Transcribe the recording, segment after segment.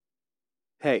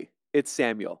Hey, it's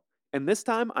Samuel, and this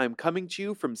time I'm coming to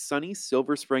you from sunny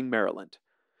Silver Spring, Maryland.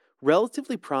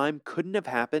 Relatively Prime couldn't have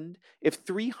happened if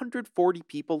 340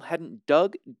 people hadn't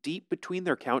dug deep between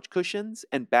their couch cushions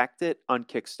and backed it on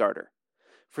Kickstarter.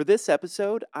 For this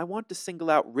episode, I want to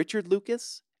single out Richard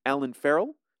Lucas, Alan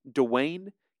Farrell,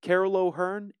 Dwayne, Carol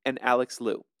O'Hearn, and Alex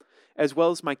Liu, as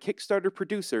well as my Kickstarter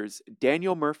producers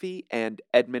Daniel Murphy and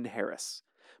Edmund Harris.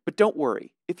 But don't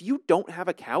worry, if you don't have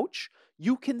a couch,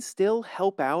 you can still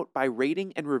help out by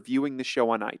rating and reviewing the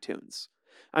show on iTunes.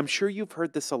 I'm sure you've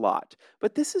heard this a lot,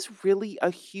 but this is really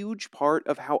a huge part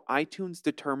of how iTunes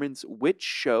determines which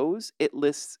shows it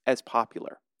lists as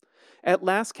popular. At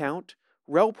last count,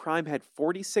 Rel Prime had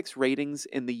 46 ratings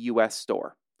in the US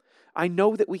store. I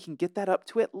know that we can get that up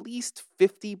to at least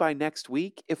 50 by next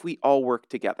week if we all work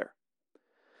together.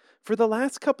 For the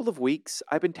last couple of weeks,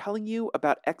 I've been telling you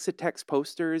about Exatex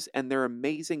Posters and their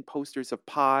amazing posters of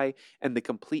Pi and the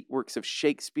complete works of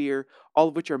Shakespeare, all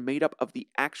of which are made up of the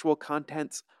actual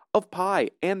contents of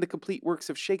Pi and the complete works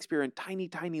of Shakespeare in tiny,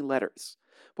 tiny letters.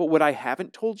 But what I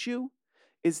haven't told you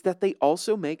is that they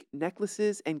also make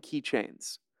necklaces and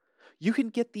keychains. You can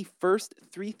get the first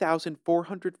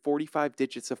 3,445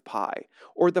 digits of Pi,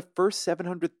 or the first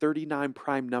 739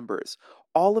 prime numbers,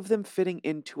 all of them fitting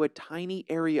into a tiny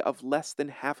area of less than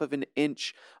half of an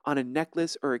inch on a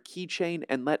necklace or a keychain,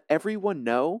 and let everyone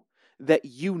know that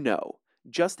you know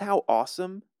just how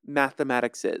awesome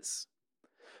mathematics is.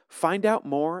 Find out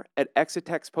more at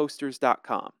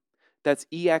exatexposters.com. That's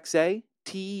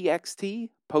EXATEXT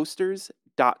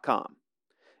posters.com.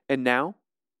 And now,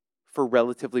 for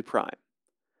Relatively Prime.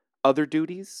 Other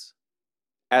duties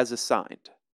as assigned.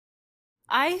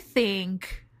 I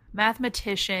think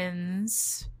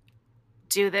mathematicians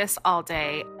do this all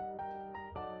day.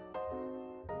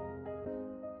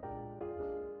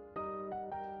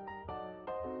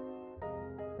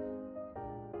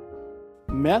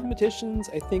 Mathematicians,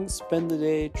 I think, spend the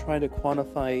day trying to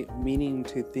quantify meaning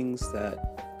to things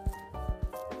that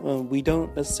we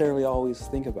don't necessarily always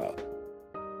think about.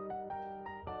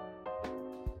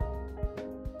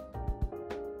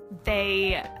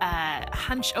 They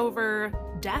hunch over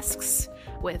desks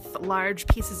with large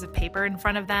pieces of paper in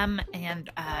front of them and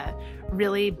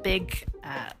really big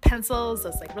pencils,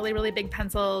 those like really, really big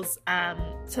pencils,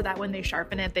 so that when they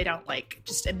sharpen it, they don't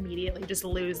just immediately just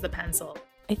lose the pencil.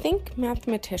 I think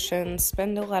mathematicians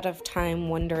spend a lot of time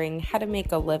wondering how to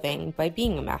make a living by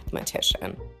being a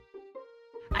mathematician.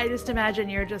 I just imagine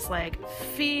you're just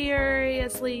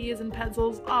furiously using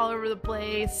pencils all over the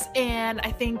place, and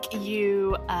I think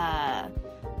you have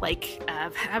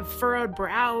furrowed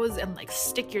brows and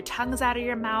stick your tongues out of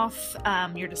your mouth.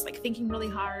 You're just thinking really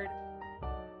hard.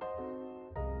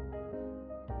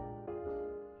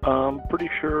 I'm pretty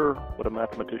sure what a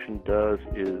mathematician does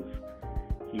is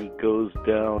he goes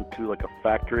down to a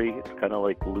factory. It's kind of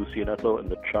like Lucy and Ethel in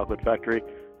the chocolate factory.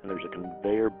 And there's a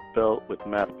conveyor belt with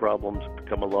math problems to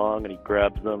come along, and he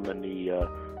grabs them and he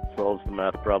solves the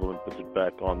math problem and puts it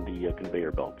back on the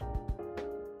conveyor belt.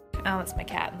 Oh, that's my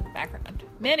cat in the background.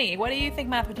 Minnie, what do you think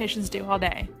mathematicians do all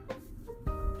day?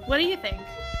 What do you think?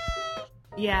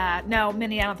 Yeah, no,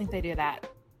 Minnie, I don't think they do that.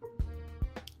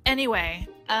 Anyway,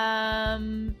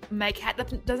 my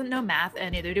cat doesn't know math,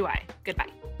 and neither do I. Goodbye.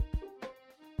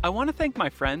 I want to thank my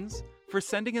friends for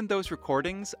sending in those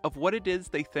recordings of what it is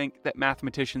they think that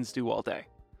mathematicians do all day.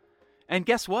 And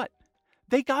guess what?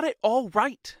 They got it all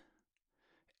right.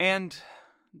 And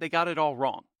they got it all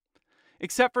wrong.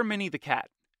 Except for Minnie the cat.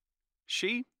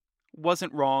 She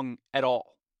wasn't wrong at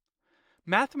all.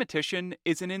 Mathematician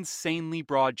is an insanely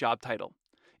broad job title.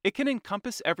 It can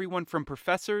encompass everyone from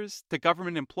professors to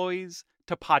government employees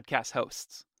to podcast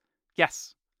hosts.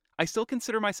 Yes, I still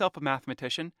consider myself a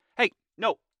mathematician. Hey,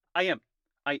 no, I am.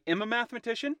 I am a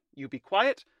mathematician. You be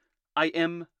quiet. I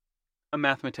am a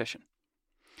mathematician.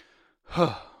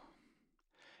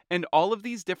 And all of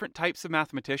these different types of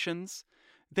mathematicians,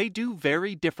 they do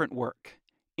very different work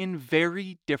in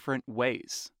very different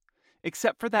ways.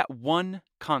 Except for that one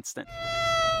constant.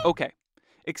 Okay,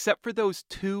 except for those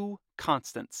two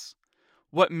constants.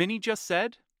 What Minnie just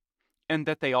said, and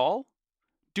that they all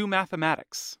do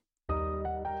mathematics.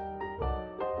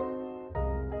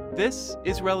 This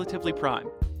is Relatively Prime,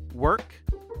 work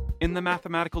in the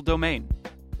mathematical domain.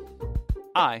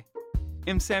 I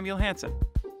am Samuel Hansen,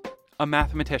 a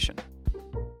mathematician.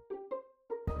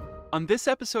 On this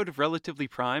episode of Relatively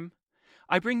Prime,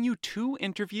 I bring you 2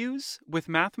 interviews with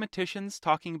mathematicians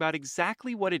talking about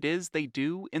exactly what it is they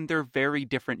do in their very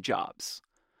different jobs.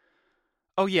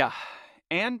 Oh yeah,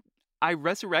 and I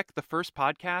resurrect the first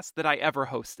podcast that I ever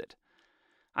hosted.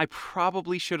 I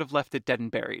probably should have left it dead and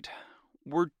buried.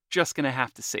 We're just going to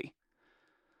have to see.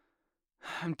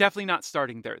 I'm definitely not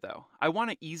starting there, though. I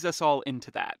want to ease us all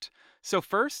into that. So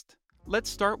first, let's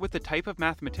start with the type of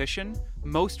mathematician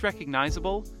most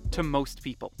recognizable to most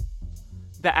people.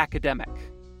 The academic.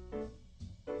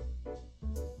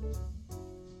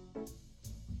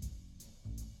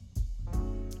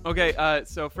 Okay,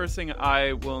 so first thing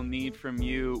I will need from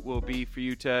you will be for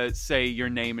you to say your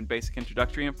name and basic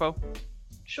introductory info.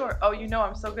 Sure. Oh, you know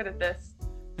I'm so good at this.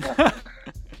 All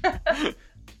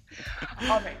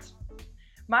right.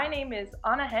 My name is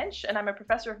Anna Hensch, and I'm a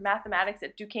professor of mathematics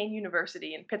at Duquesne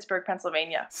University in Pittsburgh,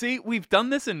 Pennsylvania. See, we've done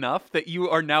this enough that you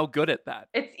are now good at that.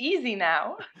 It's easy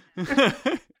now.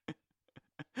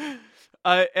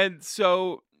 And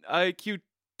so, Q,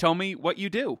 tell me what you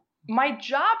do. My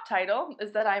job title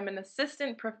is that I'm an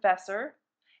assistant professor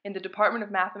in the Department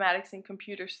of Mathematics and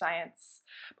Computer Science.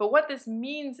 But what this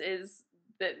means is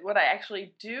that what I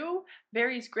actually do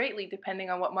varies greatly depending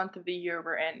on what month of the year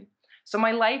we're in. So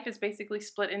my life is basically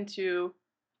split into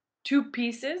two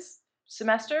pieces,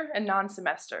 semester and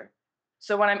non-semester.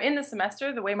 So when I'm in the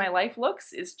semester, the way my life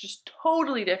looks is just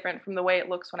totally different from the way it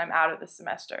looks when I'm out of the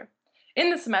semester.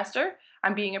 In the semester,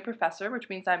 I'm being a professor, which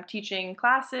means I'm teaching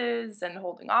classes and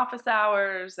holding office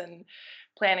hours and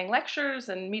planning lectures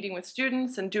and meeting with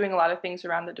students and doing a lot of things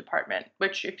around the department,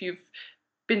 which if you've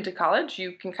been to college,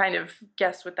 you can kind of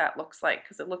guess what that looks like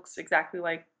because it looks exactly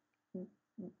like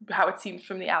how it seems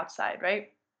from the outside,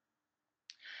 right?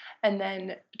 And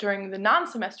then during the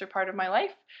non-semester part of my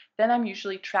life, then I'm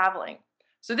usually traveling.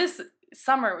 So this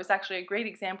summer was actually a great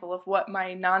example of what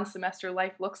my non-semester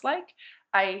life looks like.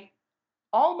 I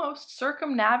almost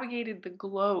circumnavigated the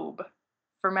globe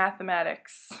for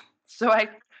mathematics. So I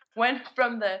went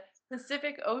from the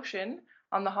Pacific Ocean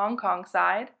on the Hong Kong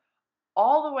side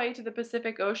all the way to the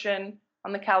Pacific Ocean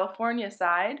on the California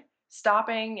side,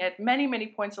 stopping at many, many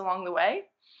points along the way.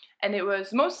 And it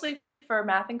was mostly for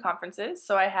math and conferences.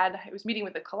 So I was meeting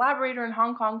with a collaborator in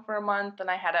Hong Kong for a month, and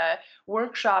I had a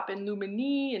workshop in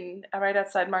Lumini and right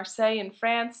outside Marseille in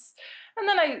France. And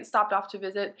then I stopped off to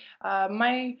visit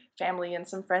my family and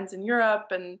some friends in Europe.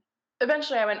 And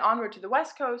eventually I went onward to the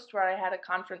West Coast where I had a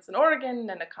conference in Oregon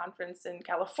and a conference in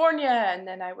California. And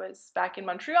then I was back in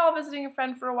Montreal visiting a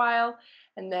friend for a while,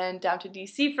 and then down to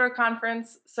DC for a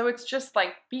conference. So it's just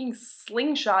like being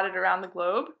slingshotted around the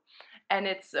globe. And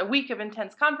it's a week of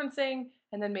intense conferencing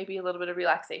and then maybe a little bit of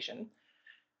relaxation.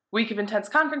 Week of intense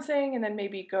conferencing and then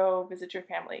maybe go visit your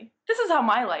family. This is how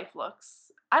my life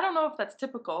looks. I don't know if that's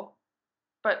typical,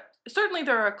 but certainly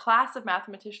there are a class of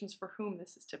mathematicians for whom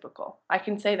this is typical. I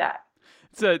can say that.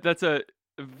 That's a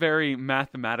very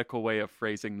mathematical way of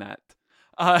phrasing that.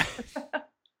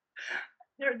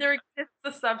 There exists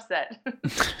a subset,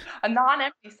 a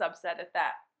non-empty subset at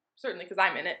that. Certainly, because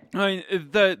I'm in it. I mean,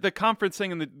 the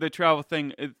conferencing and the travel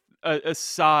thing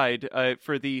aside,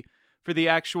 for the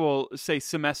actual, say,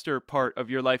 semester part of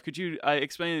your life, could you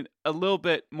explain a little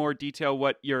bit more detail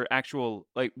what your actual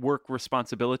work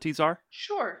responsibilities are?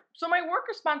 Sure. So my work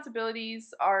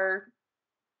responsibilities are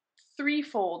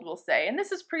threefold, we'll say, and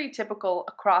this is pretty typical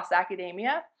across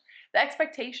academia. The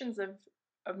expectations of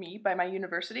me by my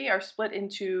university are split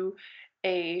into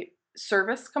a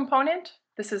service component.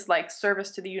 This is like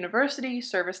service to the university,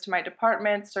 service to my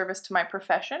department, service to my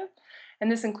profession. And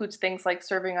this includes things like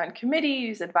serving on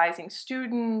committees, advising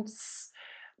students,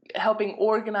 helping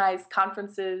organize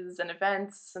conferences and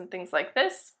events and things like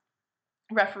this,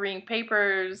 refereeing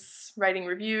papers, writing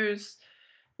reviews.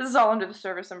 This is all under the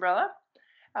service umbrella.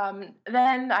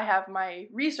 Then I have my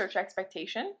research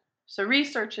expectation. So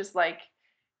research is like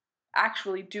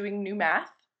actually doing new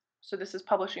math. So this is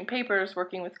publishing papers,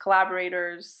 working with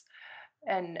collaborators,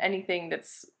 and anything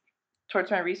that's towards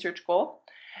my research goal.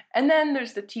 And then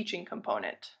there's the teaching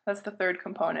component. That's the third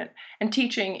component. And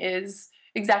teaching is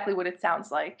exactly what it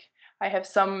sounds like. I have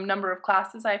some number of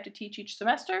classes I have to teach each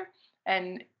semester,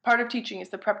 and part of teaching is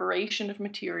the preparation of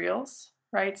materials,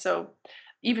 right? So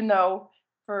even though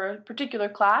for a particular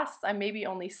class, I may be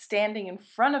only standing in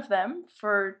front of them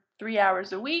for 3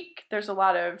 hours a week, there's a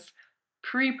lot of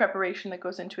pre-preparation that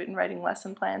goes into it and writing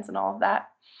lesson plans and all of that.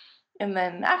 And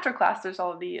then after class, there's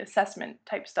all of the assessment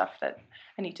type stuff that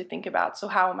I need to think about. So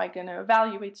how am I going to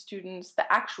evaluate students,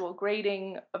 the actual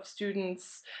grading of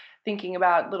students, thinking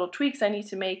about little tweaks I need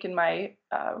to make in my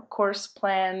course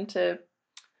plan to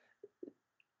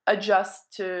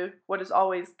adjust to what is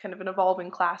always kind of an evolving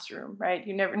classroom, right?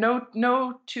 You never know,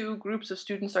 no two groups of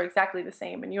students are exactly the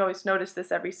same. And you always notice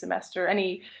this every semester.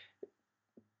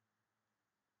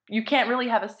 You can't really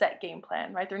have a set game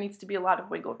plan, right? There needs to be a lot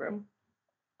of wiggle room.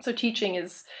 So teaching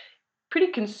is pretty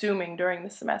consuming during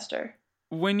the semester.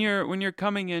 When you're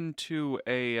coming into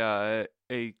a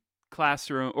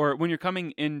classroom, or when you're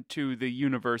coming into the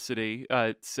university,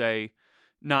 say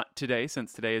not today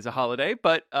since today is a holiday,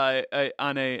 but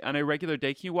on a regular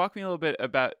day, can you walk me a little bit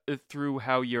about through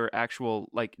how your actual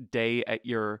like day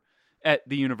at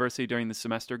the university during the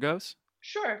semester goes?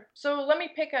 Sure. So let me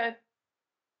pick a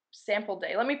sample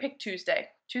day. Let me pick Tuesday.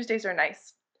 Tuesdays are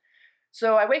nice.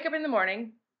 So I wake up in the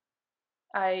morning.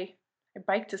 I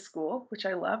bike to school, which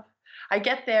I love. I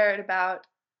get there at about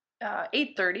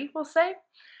 8:30, we'll say,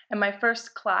 and my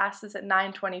first class is at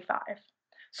 9:25.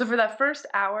 So for that first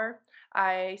hour,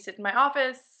 I sit in my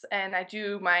office and I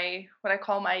do my what I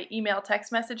call my email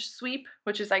text message sweep,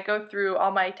 which is I go through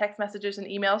all my text messages and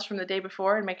emails from the day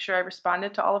before and make sure I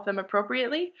responded to all of them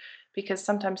appropriately because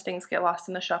sometimes things get lost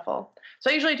in the shuffle.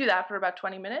 So I usually do that for about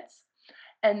 20 minutes.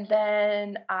 And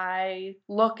then I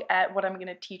look at what I'm going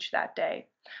to teach that day.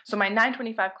 So my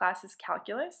 9:25 class is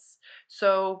calculus.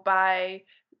 So by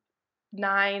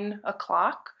 9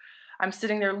 o'clock, I'm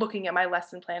sitting there looking at my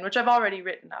lesson plan, which I've already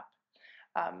written up.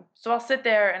 So I'll sit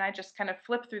there and I just kind of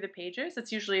flip through the pages.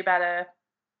 It's usually about a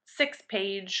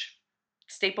 6-page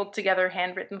stapled together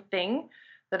handwritten thing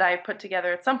that I put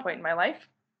together at some point in my life.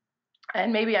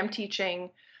 And maybe I'm teaching,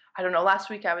 I don't know, last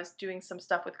week I was doing some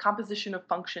stuff with composition of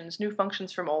functions, new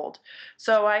functions from old.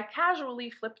 So I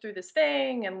casually flip through this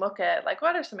thing and look at like,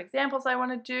 what are some examples I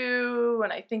want to do?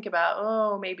 And I think about,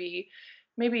 oh, maybe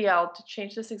I'll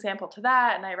change this example to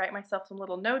that. And I write myself some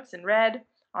little notes in red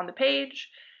on the page,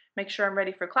 make sure I'm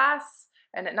ready for class.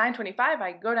 And at 9:25,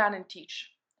 I go down and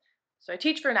teach. So I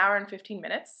teach for an hour and 15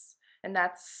 minutes. And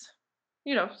that's,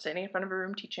 sitting in front of a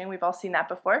room teaching. We've all seen that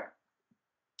before.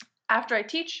 After I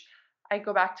teach, I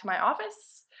go back to my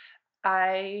office.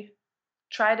 I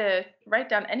try to write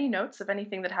down any notes of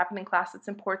anything that happened in class that's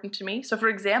important to me. So for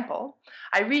example,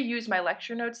 I reuse my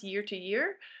lecture notes year to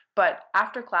year, but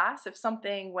after class, if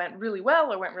something went really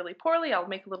well or went really poorly, I'll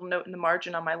make a little note in the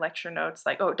margin on my lecture notes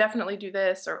like, oh, definitely do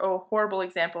this, or oh, horrible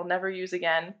example, never use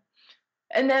again.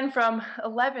 And then from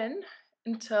 11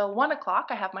 until 1 o'clock,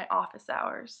 I have my office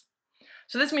hours.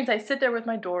 So this means I sit there with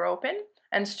my door open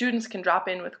and students can drop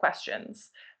in with questions.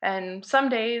 And some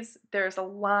days there's a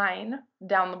line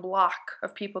down the block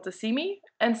of people to see me,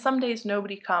 and some days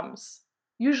nobody comes.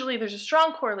 Usually there's a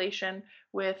strong correlation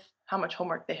with how much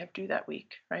homework they have due that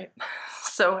week, right?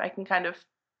 So I can kind of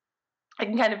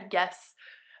guess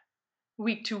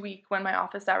week to week when my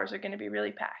office hours are going to be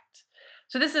really packed.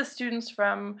 So this is students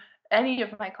from any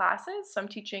of my classes. So I'm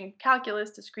teaching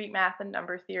calculus, discrete math, and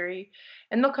number theory.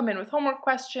 And they'll come in with homework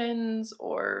questions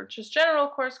or just general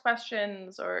course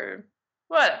questions or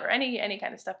whatever, any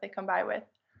kind of stuff they come by with.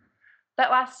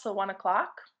 That lasts till 1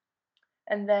 o'clock.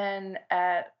 And then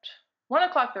at 1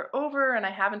 o'clock, they're over, and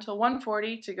I have until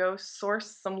 1:40 to go source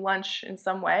some lunch in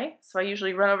some way. So I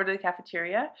usually run over to the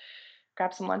cafeteria,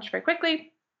 grab some lunch very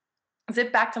quickly,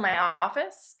 zip back to my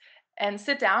office, and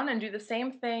sit down and do the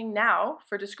same thing now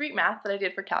for discrete math that I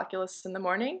did for calculus in the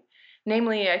morning.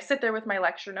 Namely, I sit there with my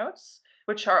lecture notes,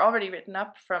 which are already written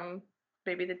up from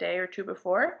maybe the day or two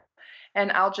before,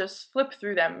 and I'll just flip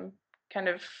through them kind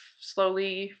of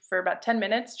slowly for about 10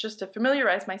 minutes just to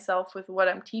familiarize myself with what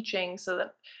I'm teaching so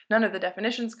that none of the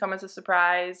definitions come as a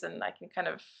surprise and I can kind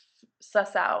of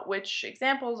suss out which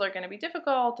examples are going to be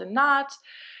difficult and not,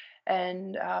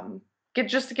 and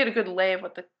get a good lay of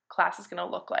what the class is going to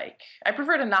look like. I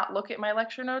prefer to not look at my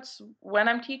lecture notes when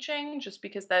I'm teaching just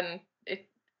because then it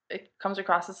comes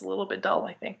across as a little bit dull,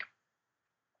 I think.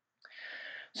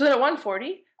 So then at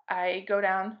 1:40, I go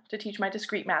down to teach my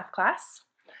discrete math class,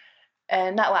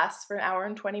 and that lasts for an hour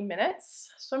and 20 minutes.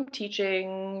 So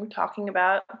I'm talking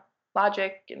about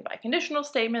logic and biconditional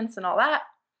statements and all that.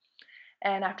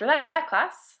 And after that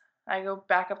class, I go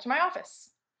back up to my office.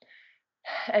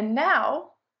 And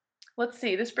now, let's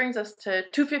see, this brings us to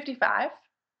 2:55.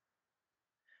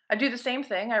 I do the same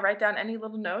thing. I write down any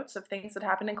little notes of things that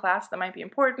happened in class that might be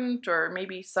important, or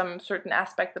maybe some certain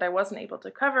aspect that I wasn't able to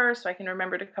cover so I can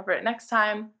remember to cover it next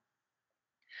time.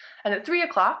 And at 3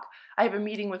 o'clock, I have a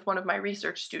meeting with one of my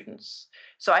research students.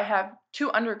 So I have 2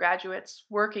 undergraduates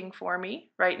working for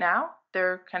me right now.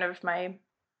 They're kind of I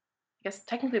guess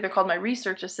technically they're called my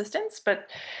research assistants, but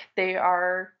they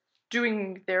are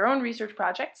doing their own research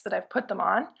projects that I've put them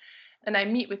on. And I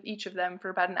meet with each of them for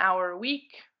about an hour a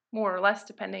week, more or less,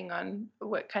 depending on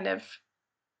what kind of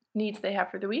needs they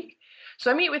have for the week.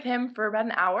 So I meet with him for about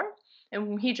an hour,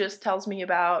 and he just tells me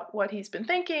about what he's been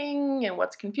thinking and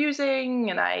what's confusing.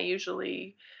 And I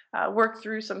usually work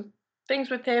through some things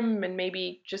with him and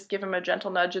maybe just give him a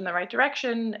gentle nudge in the right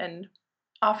direction, and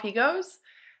off he goes.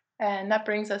 And that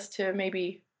brings us to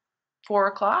maybe 4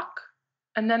 o'clock,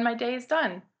 and then my day is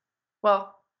done.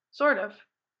 Well, sort of.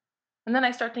 And then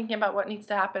I start thinking about what needs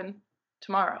to happen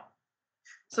tomorrow.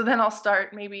 So then I'll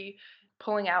start maybe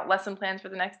pulling out lesson plans for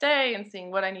the next day and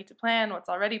seeing what I need to plan, what's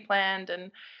already planned.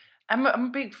 And I'm a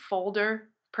big folder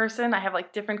person. I have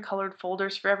like different colored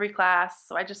folders for every class.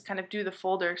 So I just kind of do the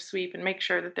folder sweep and make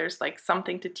sure that there's like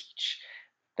something to teach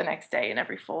the next day in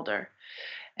every folder.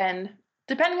 And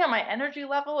depending on my energy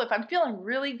level, if I'm feeling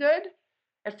really good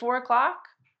at 4 o'clock,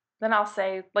 then I'll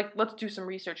say, like, let's do some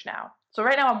research now. So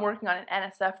right now I'm working on an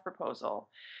NSF proposal,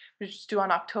 which is due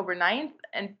on October 9th.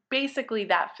 And basically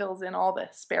that fills in all the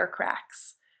spare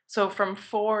cracks. So from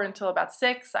 4 until about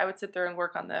 6, I would sit there and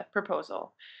work on the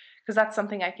proposal, because that's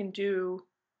something I can do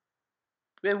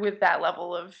with that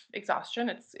level of exhaustion.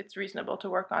 It's reasonable to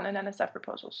work on an NSF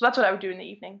proposal. So that's what I would do in the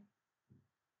evening.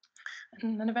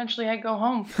 And then eventually I go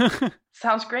home.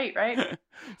 Sounds great, right?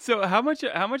 So how much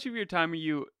of your time are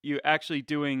you actually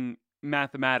doing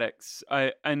mathematics?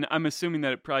 And I'm assuming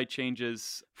that it probably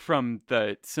changes from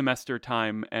the semester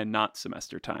time and not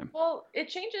semester time. Well, it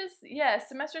changes,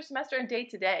 semester, and day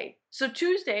to day. So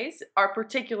Tuesdays are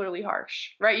particularly harsh,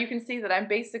 right? You can see that I'm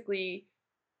basically,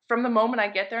 from the moment I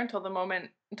get there until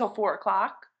 4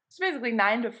 o'clock, it's basically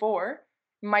 9 to 4,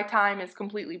 my time is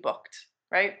completely booked,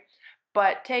 right?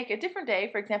 But take a different day,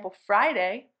 for example,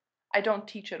 Friday, I don't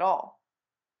teach at all.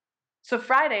 So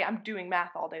Friday, I'm doing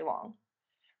math all day long,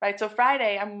 right? So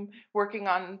Friday, I'm working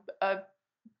on a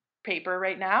paper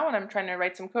right now, and I'm trying to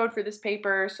write some code for this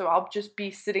paper. So I'll just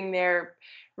be sitting there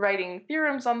writing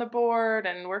theorems on the board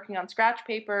and working on scratch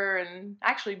paper and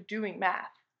actually doing math,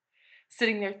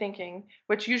 sitting there thinking,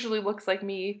 which usually looks like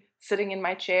me sitting in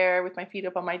my chair with my feet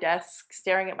up on my desk,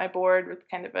 staring at my board with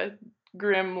kind of a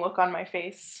grim look on my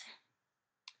face.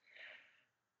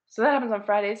 So that happens on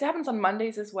Fridays. It happens on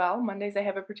Mondays as well. Mondays I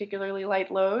have a particularly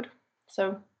light load.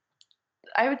 So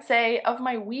I would say of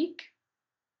my week,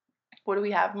 what do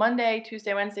we have? Monday,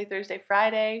 Tuesday, Wednesday, Thursday,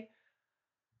 Friday.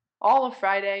 All of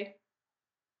Friday,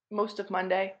 most of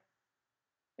Monday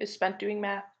is spent doing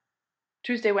math.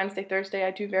 Tuesday, Wednesday, Thursday,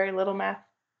 I do very little math.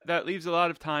 That leaves a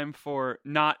lot of time for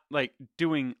not like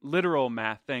doing literal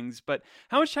math things, but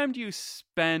how much time do you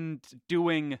spend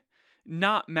doing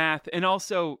not math and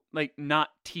also like not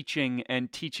teaching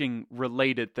and teaching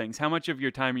related things? How much of your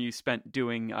time are you spent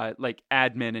doing like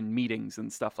admin and meetings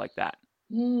and stuff like that?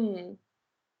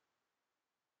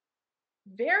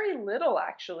 Very little,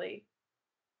 actually.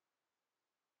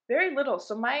 Very little.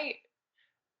 So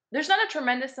there's not a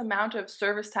tremendous amount of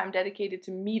service time dedicated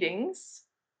to meetings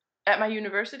at my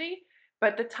university,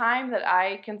 but the time that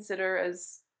I consider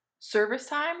as service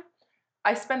time,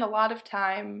 I spend a lot of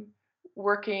time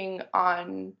working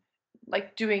on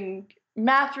like doing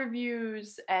math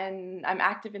reviews, and I'm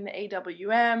active in the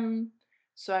AWM.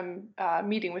 So I'm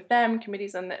meeting with them,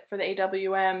 committees for the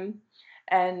AWM,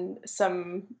 and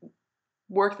some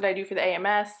work that I do for the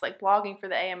AMS, like blogging for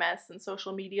the AMS and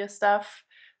social media stuff.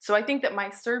 So I think that my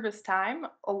service time,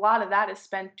 a lot of that is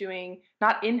spent doing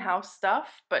not in-house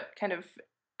stuff, but kind of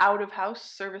out-of-house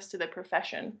service to the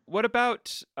profession. What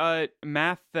about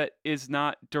math that is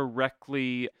not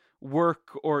directly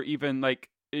work or even like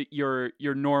your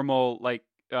normal like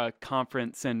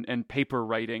conference and paper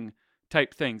writing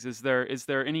type things? Is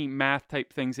there any math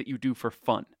type things that you do for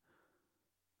fun?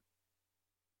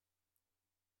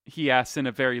 He asks in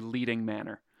a very leading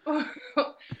manner.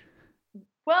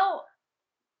 Well,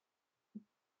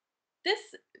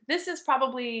 this is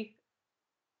probably,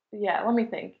 let me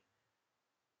think.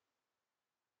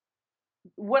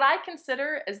 What I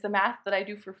consider as the math that I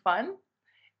do for fun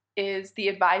is the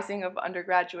advising of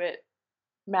undergraduate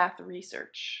math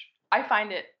research. I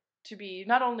find it to be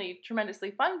not only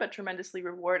tremendously fun, but tremendously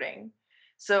rewarding.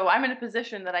 So I'm in a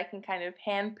position that I can kind of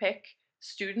handpick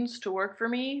students to work for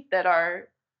me that are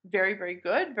very, very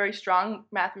good, very strong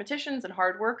mathematicians and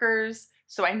hard workers.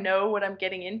 So I know what I'm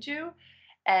getting into.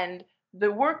 And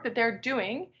the work that they're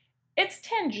doing, it's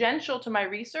tangential to my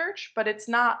research, but it's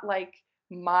not like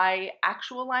my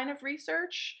actual line of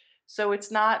research. So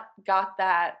it's not got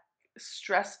that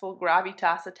stressful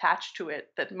gravitas attached to it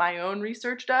that my own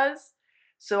research does.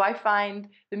 So I find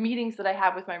the meetings that I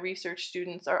have with my research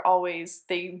students are always,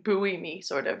 they buoy me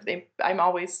sort of. I'm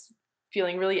always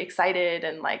feeling really excited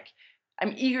and like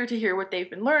I'm eager to hear what they've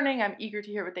been learning. I'm eager to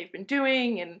hear what they've been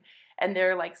doing, and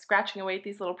they're like scratching away at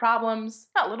these little problems.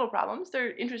 Not little problems,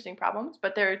 they're interesting problems,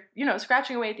 but they're,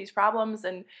 scratching away at these problems,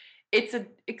 and it's an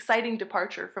exciting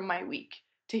departure from my week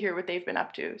to hear what they've been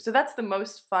up to. So that's the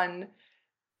most fun.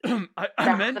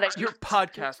 I meant your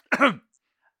podcast.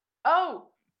 Oh,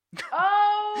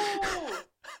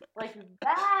 like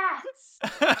that.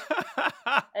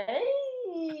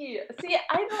 Hey, see,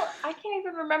 I can't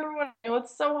even remember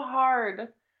it's so hard.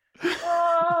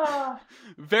 Ah,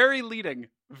 Very leading.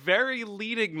 Very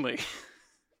leadingly.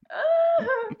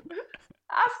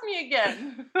 ask me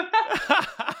again.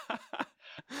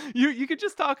 You could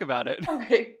just talk about it.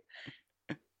 Okay.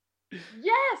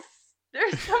 Yes,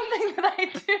 there's something that I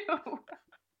do.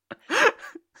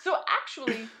 So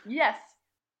actually, yes,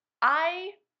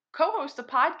 I co-host a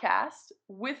podcast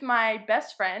with my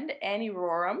best friend, Annie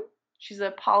Roram. She's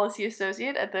a policy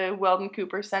associate at the Weldon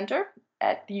Cooper Center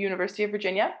at the University of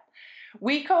Virginia.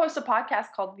 We co-host a podcast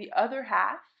called The Other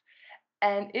Half,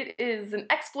 and it is an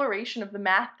exploration of the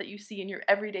math that you see in your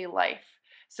everyday life.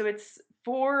 So it's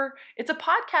a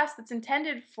podcast that's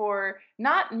intended for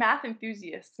not math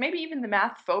enthusiasts, maybe even the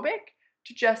math phobic,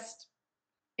 to just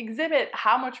exhibit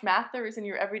how much math there is in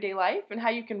your everyday life and how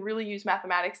you can really use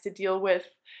mathematics to deal with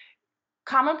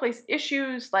commonplace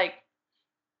issues like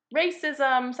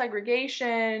racism,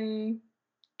 segregation,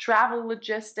 travel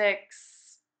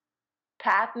logistics,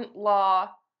 patent law,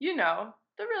 the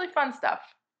really fun stuff.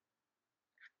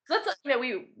 So that's something that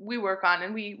we work on,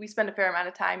 and we spend a fair amount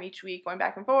of time each week going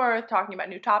back and forth, talking about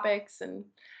new topics, and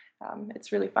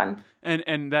it's really fun.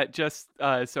 And that just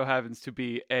so happens to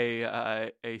be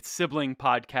a sibling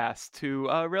podcast to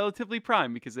Relatively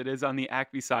Prime, because it is on the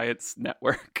Acme Science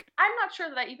Network. I'm not sure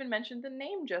that I even mentioned the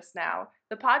name just now.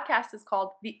 The podcast is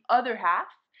called The Other Half,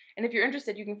 and if you're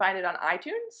interested, you can find it on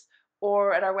iTunes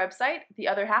or at our website,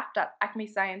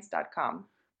 theotherhalf.acmescience.com.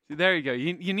 There you go.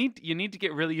 You need to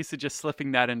get really used to just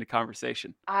slipping that into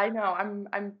conversation. I know. I'm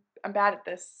bad at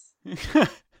this.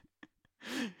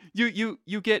 You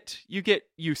get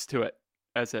used to it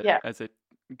as it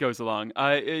goes along.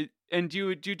 And do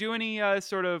you do any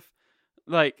sort of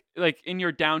like in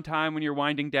your downtime when you're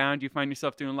winding down? Do you find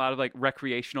yourself doing a lot of like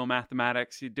recreational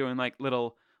mathematics? You're doing like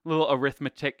little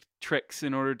arithmetic tricks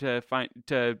in order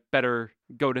to better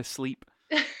go to sleep?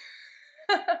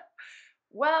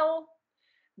 Well,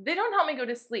 they don't help me go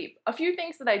to sleep. A few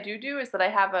things that I do is that I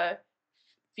have a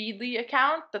Feedly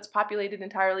account that's populated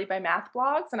entirely by math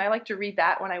blogs, and I like to read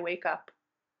that when I wake up.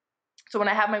 So when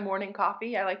I have my morning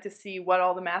coffee, I like to see what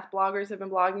all the math bloggers have been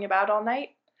blogging about all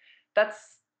night.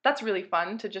 That's really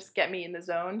fun to just get me in the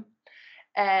zone.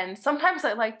 And sometimes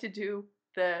I like to do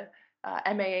the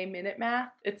MAA Minute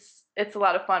Math. It's a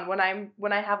lot of fun when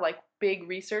I have like big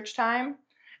research time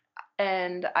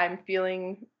and I'm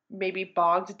feeling maybe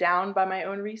bogged down by my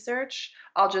own research.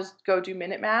 I'll just go do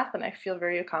Minute Math and I feel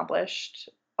very accomplished.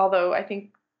 Although I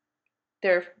think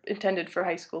they're intended for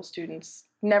high school students.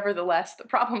 Nevertheless, the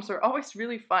problems are always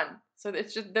really fun. So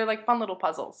they're like fun little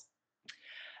puzzles.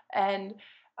 And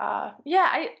I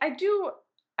do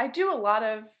a lot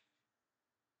of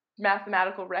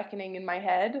mathematical reckoning in my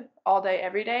head all day,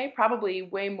 every day, probably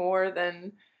way more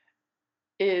than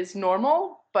is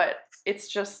normal, but it's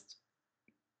just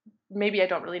maybe I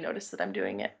don't really notice that I'm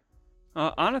doing it.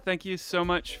 Anna, thank you so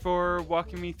much for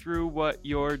walking me through what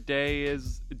your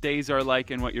days are like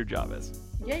and what your job is.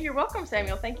 Yeah, you're welcome,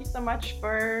 Samuel. Thank you so much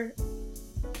for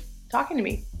talking to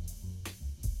me.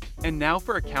 And now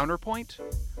for a counterpoint,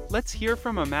 let's hear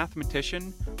from a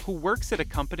mathematician who works at a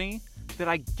company that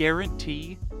I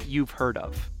guarantee you've heard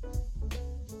of.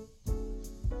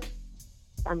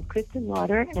 I'm Kristen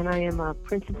Lauder, and I am a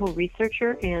principal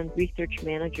researcher and research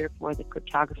manager for the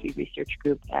cryptography research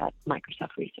group at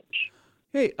Microsoft Research.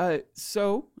 Hey,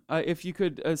 so if you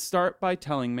could start by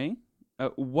telling me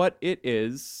what it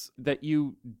is that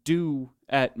you do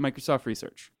at Microsoft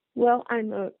Research. Well,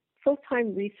 I'm a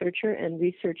full-time researcher and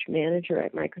research manager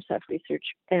at Microsoft Research,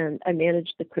 and I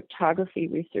manage the cryptography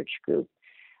research group.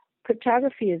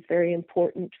 Cryptography is very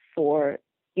important for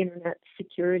internet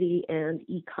security and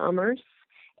e-commerce,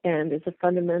 and is a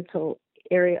fundamental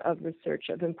area of research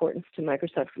of importance to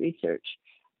Microsoft Research.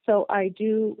 So I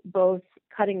do both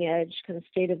cutting-edge, kind of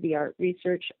state-of-the-art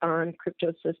research on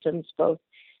crypto systems, both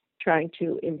trying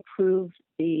to improve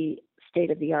the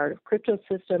state-of-the-art of crypto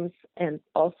systems and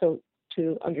also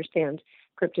to understand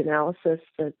cryptanalysis,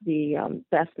 the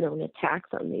best-known attacks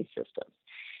on these systems.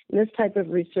 And this type of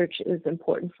research is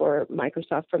important for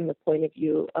Microsoft from the point of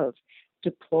view of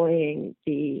deploying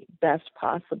the best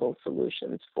possible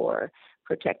solutions for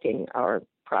protecting our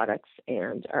products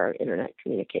and our internet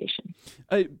communication.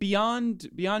 Beyond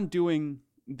doing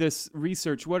this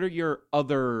research, what are your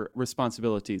other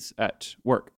responsibilities at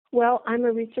work? Well, I'm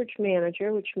a research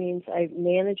manager, which means I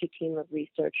manage a team of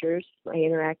researchers. I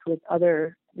interact with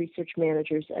other research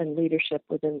managers and leadership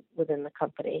within the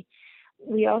company.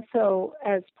 We also,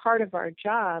 as part of our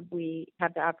job, we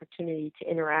have the opportunity to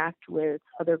interact with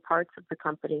other parts of the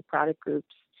company, product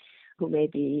groups who may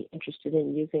be interested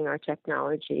in using our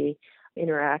technology,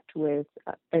 interact with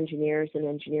engineers and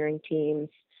engineering teams,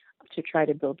 to try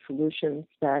to build solutions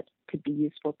that could be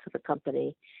useful to the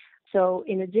company. So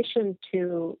in addition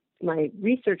to my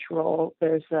research role,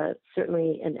 there's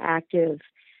certainly an active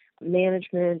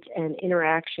management and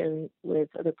interaction with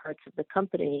other parts of the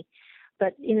company.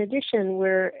 But in addition,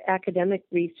 we're academic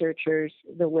researchers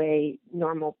the way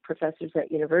normal professors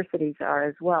at universities are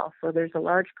as well. So there's a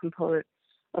large component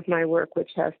of my work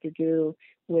which has to do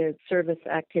with service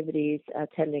activities,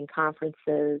 attending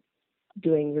conferences,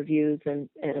 doing reviews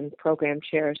and program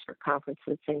chairs for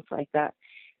conferences, things like that.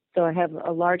 So I have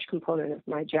a large component of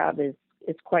my job is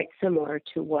quite similar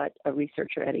to what a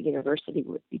researcher at a university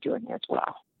would be doing as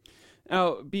well.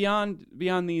 Now, beyond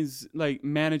these like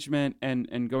management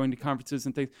and going to conferences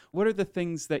and things, what are the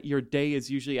things that your day is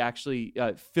usually actually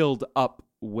filled up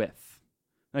with?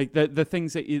 Like the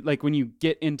things that you, like when you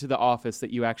get into the office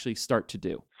that you actually start to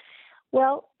do?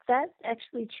 Well, that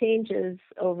actually changes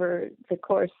over the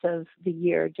course of the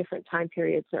year. Different time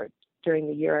periods during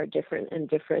the year are different, and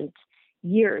different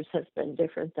years have been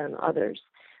different than others.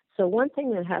 So one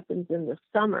thing that happens in the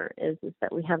summer is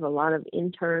that we have a lot of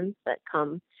interns that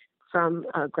come from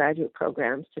graduate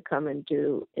programs to come and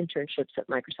do internships at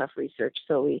Microsoft Research.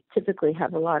 So we typically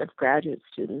have a lot of graduate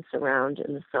students around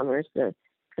in the summers. The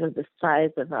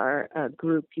size of our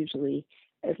group usually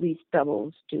at least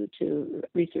doubles due to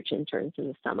research interns in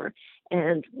the summer.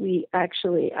 And we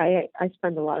actually, I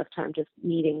spend a lot of time just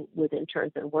meeting with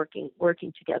interns and working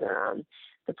together on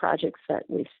the projects that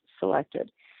we've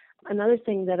selected. Another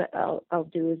thing that I'll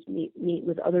do is meet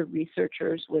with other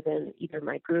researchers within either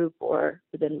my group or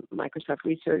within Microsoft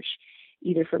Research,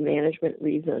 either for management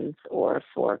reasons or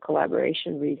for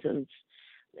collaboration reasons.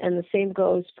 And the same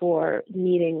goes for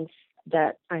meetings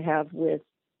that I have with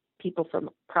people from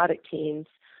product teams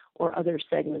or other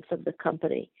segments of the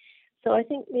company. So I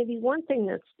think maybe one thing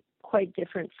that's quite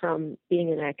different from being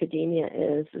in academia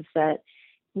is that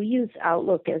we use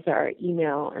Outlook as our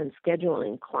email and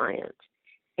scheduling client.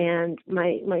 And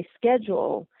my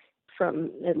schedule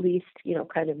from at least,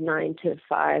 kind of 9 to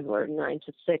 5 or 9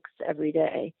 to 6 every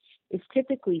day is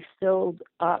typically filled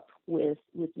up with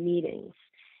meetings.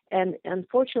 And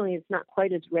unfortunately, it's not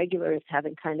quite as regular as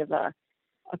having kind of a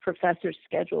professor's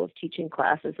schedule of teaching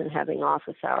classes and having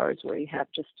office hours where you have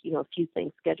just, a few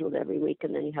things scheduled every week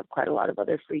and then you have quite a lot of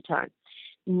other free time.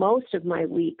 Most of my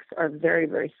weeks are very,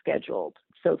 very scheduled.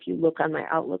 So if you look on my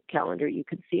Outlook calendar, you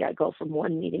can see I go from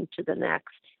one meeting to the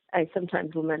next. I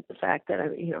sometimes lament the fact that,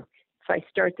 if I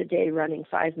start the day running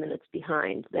 5 minutes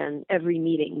behind, then every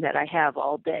meeting that I have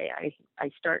all day,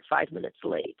 I start 5 minutes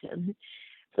late. And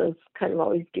so it kind of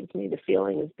always gives me the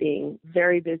feeling of being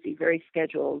very busy, very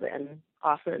scheduled, and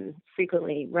often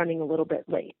frequently running a little bit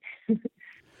late.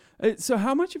 So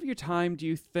how much of your time do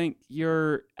you think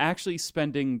you're actually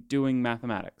spending doing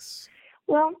mathematics?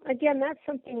 Well, again, that's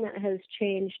something that has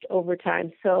changed over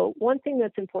time. So one thing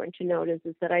that's important to note is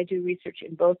that I do research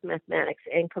in both mathematics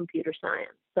and computer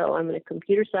science. So I'm in a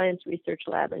computer science research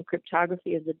lab, and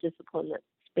cryptography is a discipline that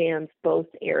spans both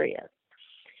areas.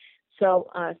 So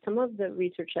some of the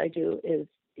research I do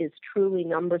is truly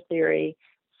number theory.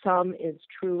 Some is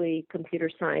truly computer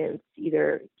science,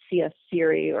 either CS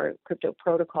theory or crypto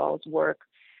protocols work.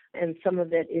 And some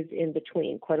of it is in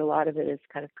between. Quite a lot of it is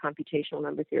kind of computational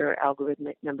number theory or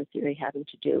algorithmic number theory having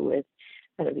to do with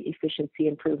kind of efficiency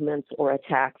improvements or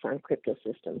attacks on crypto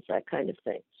systems, that kind of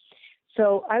thing.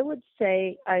 So I would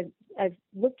say I've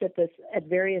looked at this at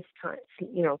various times,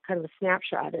 kind of a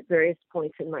snapshot at various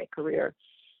points in my career.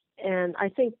 And I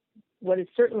think what is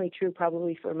certainly true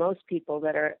probably for most people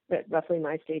that are at roughly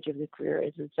my stage of the career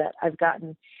is that I've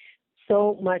gotten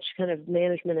so much kind of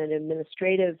management and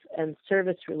administrative and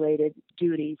service-related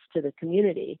duties to the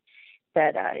community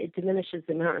that it diminishes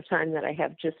the amount of time that I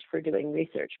have just for doing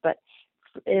research. But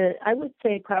I would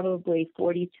say probably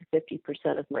 40 to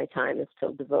 50% of my time is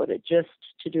still devoted just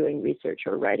to doing research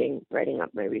or writing up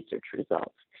my research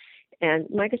results. And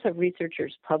Microsoft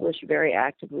researchers publish very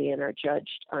actively and are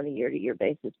judged on a year-to-year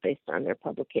basis based on their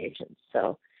publications.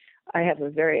 So I have a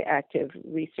very active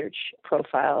research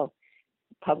profile,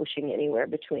 publishing anywhere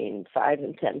between 5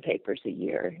 and 10 papers a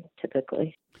year,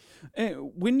 typically.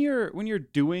 When you're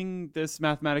doing this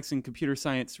mathematics and computer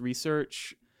science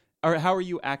research, or how are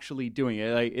you actually doing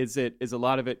it? Like, is a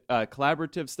lot of it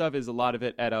collaborative stuff? Is a lot of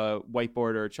it at a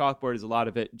whiteboard or a chalkboard? Is a lot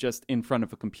of it just in front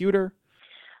of a computer?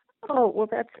 Oh, well,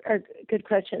 that's a good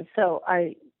question. So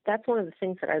that's one of the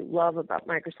things that I love about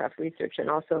Microsoft Research and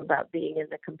also about being in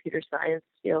the computer science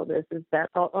field is that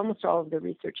almost all of the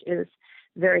research is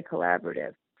very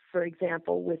collaborative. For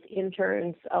example, with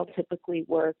interns, I'll typically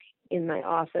work in my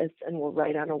office and we'll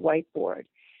write on a whiteboard.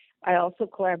 I also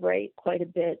collaborate quite a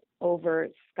bit over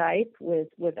Skype with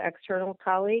external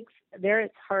colleagues. There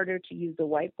it's harder to use a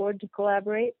whiteboard to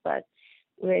collaborate, but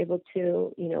we're able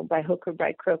to, by hook or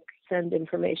by crook, send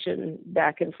information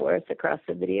back and forth across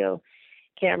the video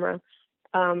camera.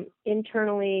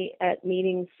 Internally at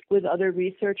meetings with other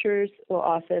researchers, we'll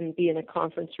often be in a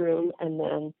conference room and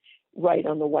then write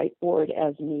on the whiteboard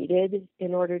as needed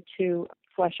in order to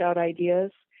flesh out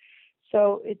ideas.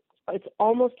 So it's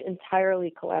almost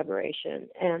entirely collaboration.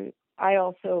 And I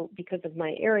also, because of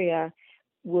my area,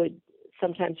 would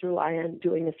sometimes rely on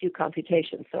doing a few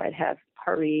computations. So I'd have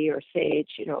Hari or Sage,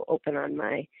 open on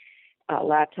my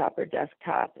laptop or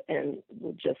desktop, and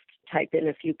would just type in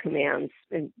a few commands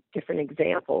and different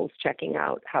examples, checking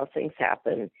out how things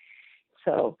happen.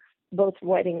 So both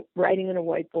writing on a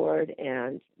whiteboard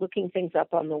and looking things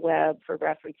up on the web for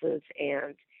references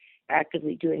and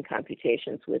actively doing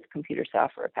computations with computer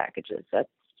software packages. That's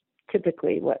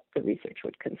typically what the research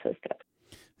would consist of.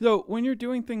 So when you're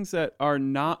doing things that are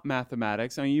not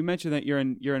mathematics, I mean, you mentioned that you're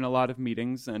in a lot of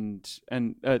meetings and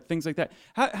things like that.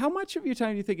 How much of your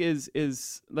time do you think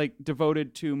is like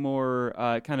devoted to more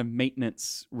kind of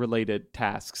maintenance related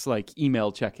tasks like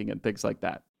email checking and things like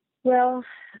that? Well,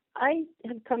 I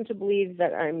have come to believe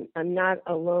that I'm not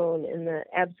alone in the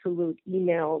absolute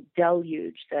email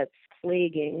deluge that's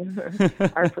plaguing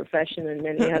our profession and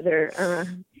many other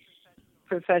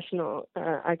professional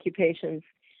occupations.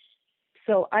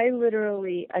 So I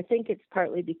think it's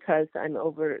partly because I'm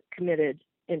overcommitted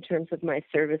in terms of my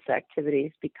service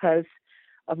activities because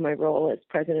of my role as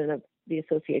president of the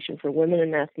Association for Women in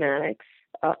Mathematics,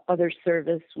 other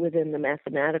service within the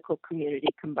mathematical community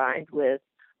combined with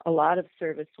a lot of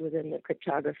service within the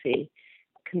cryptography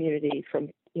community, from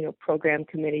program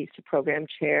committees to program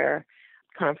chair,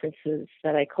 conferences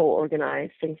that I co-organize,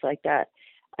 things like that.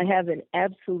 I have an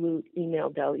absolute email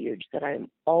deluge that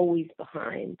I'm always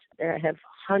behind. I have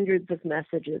hundreds of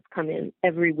messages come in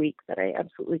every week that I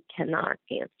absolutely cannot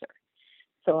answer.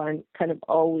 So I'm kind of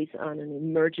always on an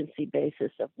emergency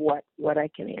basis of what I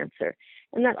can answer.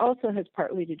 And that also has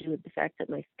partly to do with the fact that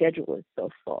my schedule is so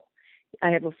full. I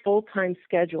have a full-time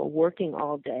schedule working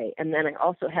all day, and then I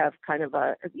also have kind of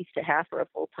at least a half or a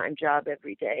full-time job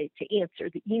every day to answer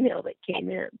the email that came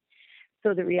in.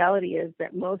 So the reality is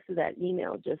that most of that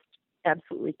email just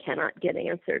absolutely cannot get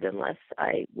answered unless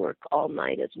I work all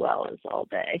night as well as all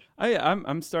day.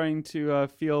 I'm starting to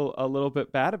feel a little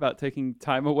bit bad about taking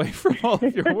time away from all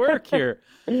of your work here.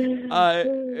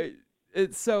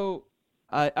 So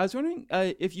I was wondering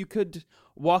if you could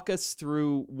walk us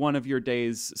through one of your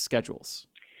day's schedules.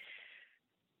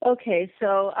 Okay,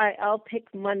 so I'll pick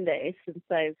Monday since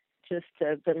I've just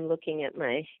been looking at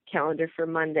my calendar for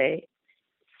Monday.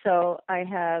 So I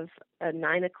have a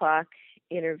 9 o'clock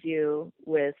interview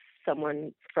with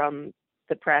someone from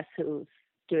the press who's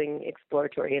doing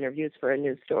exploratory interviews for a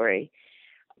news story.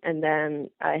 And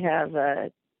then I have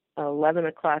a 11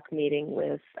 o'clock meeting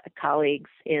with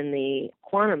colleagues in the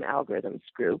quantum algorithms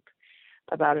group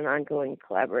about an ongoing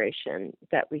collaboration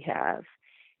that we have.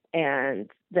 And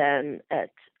then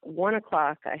at 1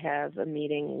 o'clock, I have a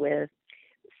meeting with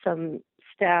some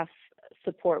staff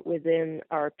support within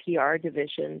our PR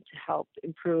division to help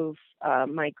improve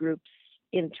my group's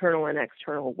internal and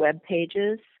external web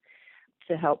pages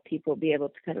to help people be able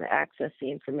to kind of access the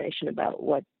information about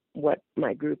what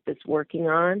my group is working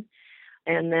on.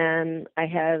 And then I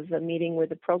have a meeting with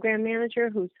the program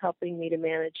manager who's helping me to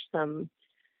manage some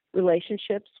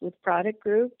relationships with product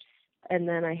groups. And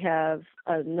then I have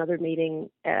another meeting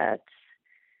at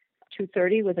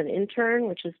 2:30 with an intern,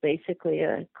 which is basically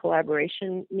a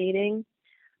collaboration meeting.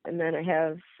 And then I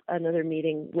have another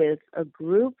meeting with a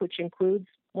group, which includes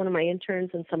one of my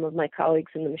interns and some of my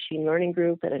colleagues in the machine learning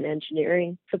group and an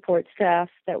engineering support staff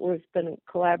that we've been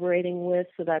collaborating with.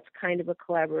 So that's kind of a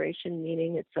collaboration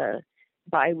meeting. It's a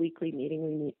bi-weekly meeting.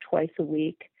 We meet twice a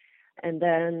week. And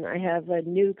then I have a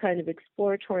new kind of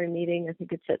exploratory meeting. I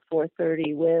think it's at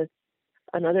 4:30 with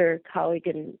another colleague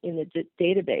in the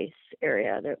database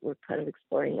area that we're kind of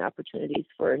exploring opportunities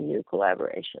for new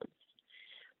collaborations.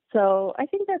 So I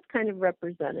think that's kind of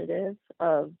representative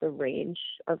of the range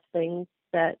of things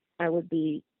that I would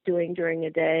be doing during a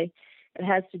day. It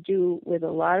has to do with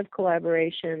a lot of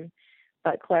collaboration,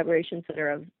 but collaborations that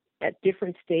are at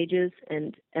different stages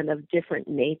and of different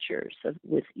natures,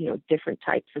 with different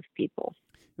types of people.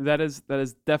 That is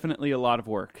definitely a lot of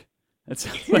work. It's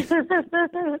like,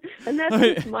 and that's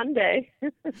just Monday.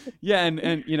 Yeah,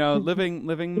 and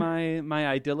living my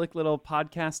idyllic little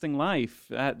podcasting life.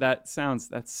 That's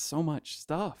so much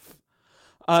stuff.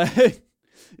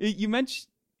 You mentioned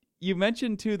you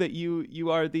mentioned too that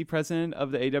you are the president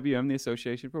of the AWM, the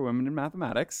Association for Women in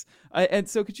Mathematics, and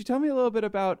so could you tell me a little bit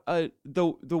about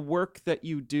the work that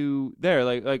you do there?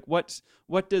 Like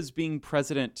what does being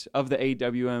president of the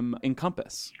AWM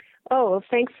encompass? Oh, well,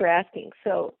 thanks for asking.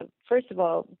 So, first of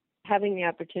all, having the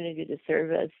opportunity to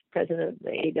serve as president of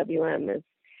the AWM has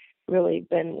really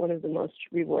been one of the most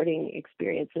rewarding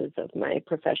experiences of my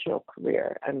professional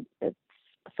career. It's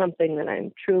something that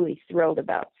I'm truly thrilled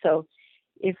about. So,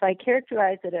 if I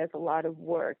characterize it as a lot of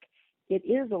work, it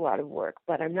is a lot of work,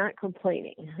 but I'm not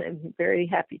complaining. I'm very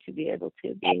happy to be able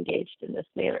to be engaged in this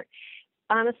manner.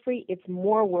 Honestly, it's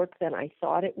more work than I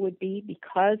thought it would be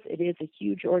because it is a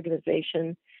huge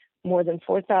organization, more than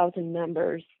 4,000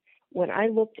 members. When I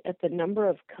looked at the number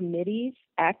of committees,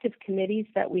 active committees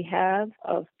that we have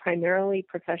of primarily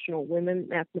professional women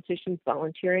mathematicians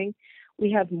volunteering,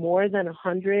 we have more than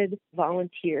 100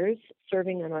 volunteers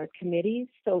serving on our committees.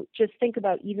 So just think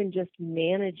about even just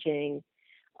managing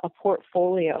a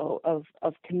portfolio of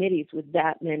committees with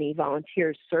that many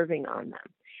volunteers serving on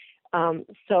them.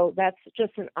 So that's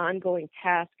just an ongoing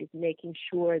task, is making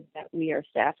sure that we are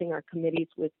staffing our committees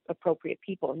with appropriate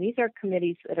people. And these are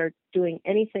committees that are doing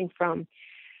anything from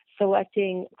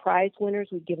selecting prize winners.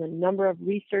 We give a number of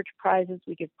research prizes.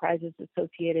 We give prizes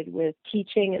associated with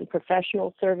teaching and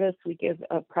professional service. We give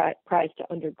a prize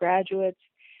to undergraduates.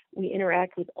 We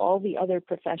interact with all the other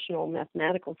professional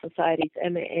mathematical societies,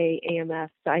 MAA, AMS,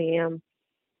 SIAM,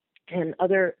 and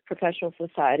other professional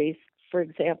societies. For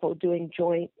example, doing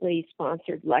jointly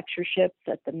sponsored lectureships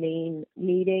at the main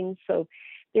meetings. So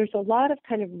there's a lot of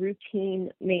kind of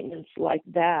routine maintenance like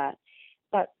that.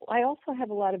 But I also have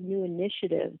a lot of new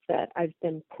initiatives that I've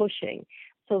been pushing.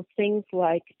 So things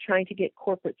like trying to get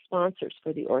corporate sponsors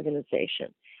for the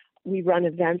organization. We run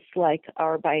events like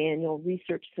our biannual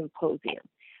research symposium.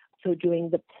 So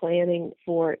doing the planning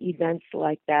for events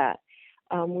like that.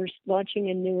 We're launching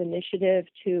a new initiative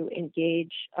to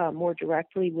engage more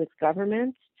directly with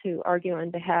governments to argue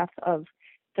on behalf of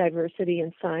diversity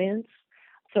in science.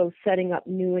 So setting up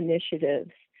new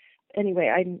initiatives.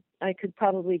 Anyway, I could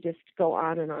probably just go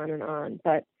on and on and on,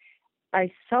 but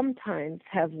I sometimes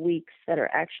have weeks that are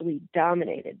actually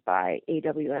dominated by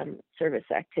AWM service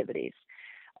activities.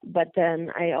 But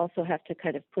then I also have to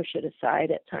kind of push it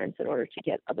aside at times in order to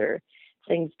get other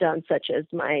things done, such as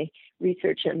my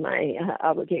research and my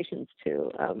obligations to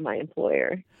my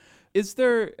employer. Is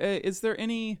there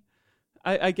any,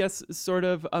 I guess, sort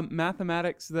of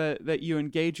mathematics that you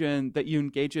engage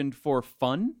in for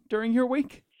fun during your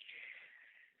week?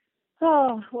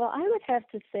 Oh, well, I would have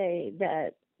to say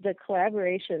that the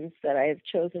collaborations that I have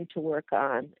chosen to work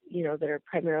on, that are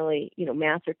primarily,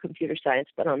 math or computer science,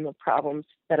 but on the problems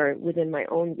that are within my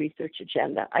own research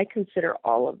agenda, I consider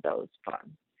all of those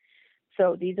fun.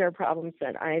 So these are problems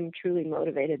that I'm truly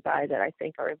motivated by, that I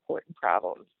think are important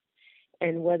problems.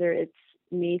 And whether it's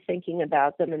me thinking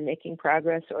about them and making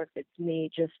progress, or if it's me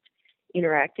just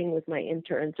interacting with my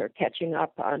interns or catching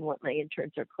up on what my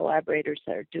interns or collaborators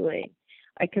are doing,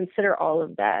 I consider all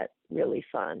of that really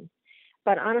fun.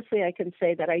 But honestly, I can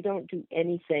say that I don't do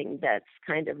anything that's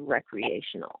kind of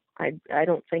recreational.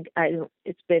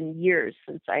 It's been years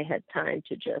since I had time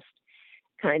to just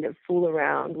kind of fool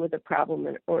around with a problem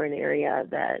or an area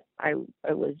that I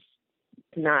was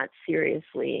not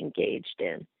seriously engaged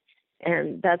in.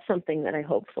 And that's something that I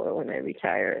hope for when I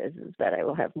retire, is that I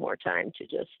will have more time to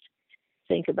just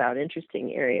think about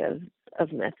interesting areas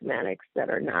of mathematics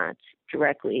that are not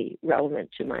directly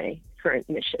relevant to my current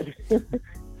mission.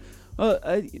 Well,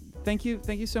 thank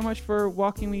you so much for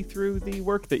walking me through the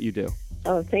work that you do.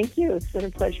 Oh, thank you. It's been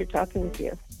a pleasure talking with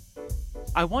you.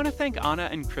 I want to thank Anna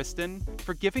and Kristen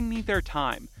for giving me their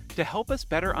time to help us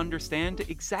better understand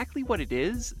exactly what it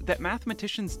is that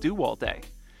mathematicians do all day.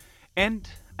 And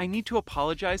I need to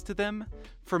apologize to them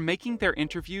for making their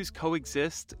interviews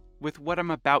coexist with what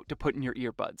I'm about to put in your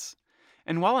earbuds.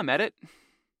 And while I'm at it,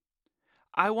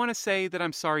 I want to say that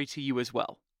I'm sorry to you as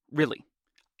well. Really,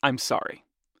 I'm sorry.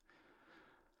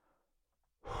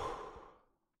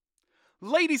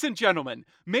 Ladies and gentlemen,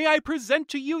 may I present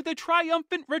to you the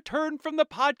triumphant return from the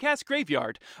podcast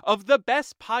graveyard of the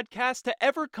best podcast to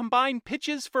ever combine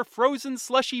pitches for frozen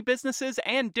slushy businesses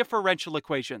and differential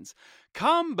equations.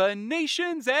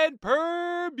 Combinations and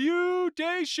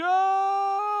permutation!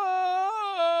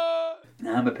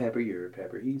 I'm a pepper, you're a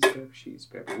pepper, he's a pepper, she's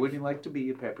a pepper. Wouldn't you like to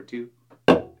be a pepper too?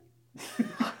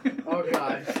 Oh,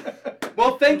 God.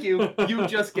 Well, thank you. You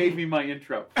just gave me my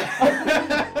intro.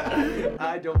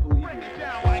 I don't believe you.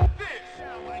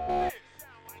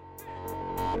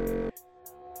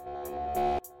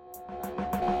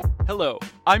 Hello Hello,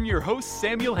 I'm your host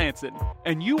Samuel Hansen,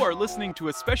 and you are listening to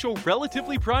a special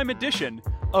Relatively Prime edition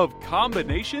of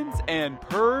Combinations and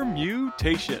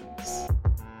Permutations.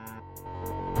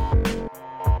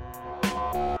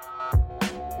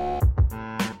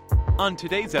 On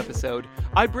today's episode,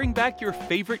 I bring back your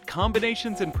favorite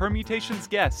Combinations and Permutations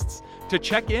guests to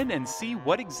check in and see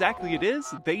what exactly it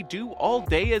is they do all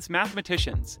day as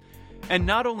mathematicians. And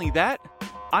not only that,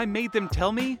 I made them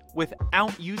tell me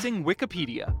without using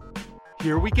Wikipedia.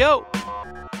 Here we go!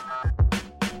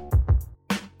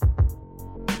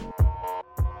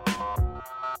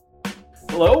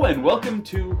 Hello and welcome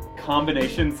to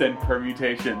Combinations and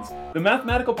Permutations, the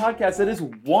mathematical podcast that is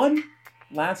one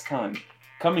last time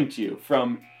coming to you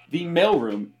from the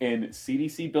mailroom in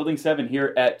CDC Building 7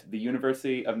 here at the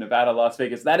University of Nevada, Las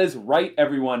Vegas. That is right,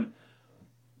 everyone.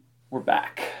 We're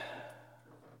back.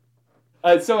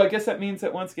 So I guess that means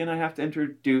that once again I have to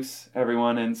introduce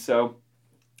everyone. And so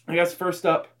I guess first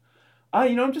up,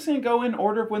 I'm just going to go in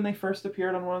order of when they first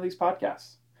appeared on one of these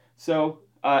podcasts. So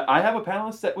I have a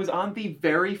panelist that was on the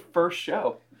very first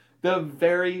show. The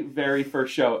very, very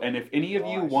first show. And if any of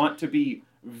you want to be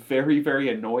very, very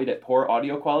annoyed at poor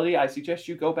audio quality, I suggest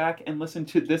you go back and listen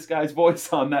to this guy's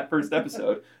voice on that first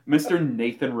episode, Mr.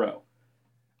 Nathan Rowe.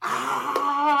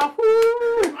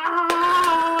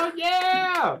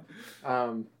 Yeah!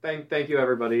 Thank you,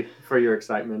 everybody, for your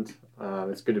excitement.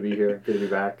 It's good to be here. Good to be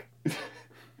back.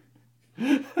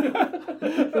 And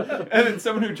then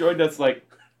someone who joined us like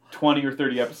 20 or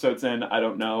 30 episodes in, I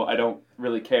don't know. I don't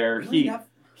really care. He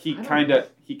kind of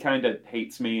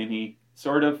hates me, and he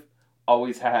sort of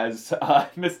always has.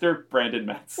 Mr. Brandon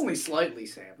Metz. Only slightly,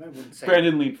 Sam. I wouldn't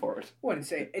say. Lean forward. I wouldn't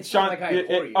say. It's Sean, not like I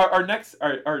abhor you.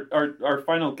 Our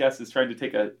final guest is trying to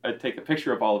take a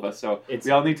picture of all of us, so we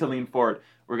all need to lean forward.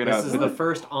 This is the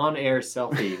first on-air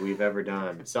selfie we've ever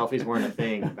done. Selfies weren't a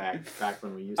thing back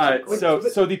when we used to.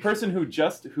 So the person who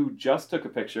just took a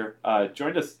picture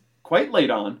joined us quite late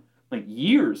on, like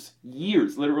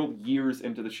literal years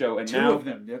into the show, and two now of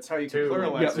them. That's how you can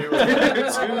pluralize.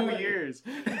 Yeah. 2 years.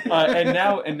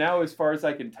 And now, as far as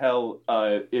I can tell,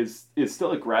 is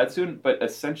still a grad student, but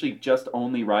essentially just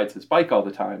only rides his bike all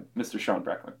the time. Mr. Sean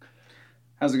Breckling.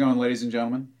 How's it going, ladies and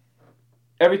gentlemen?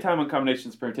 Every time on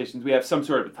Combinations and Permutations, we have some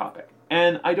sort of a topic.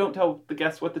 And I don't tell the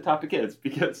guests what the topic is,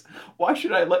 because why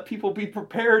should I let people be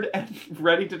prepared and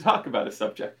ready to talk about a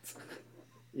subject?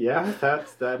 Yeah,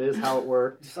 that is how it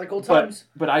works. Just like old times.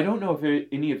 But I don't know if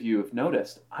any of you have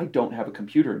noticed, I don't have a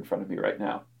computer in front of me right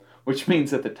now, which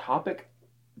means that the topic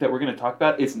that we're going to talk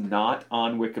about is not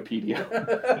on Wikipedia,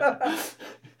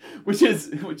 which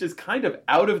is kind of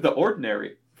out of the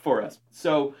ordinary for us.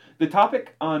 So the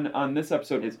topic on this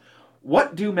episode is,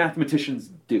 what do mathematicians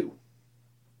do?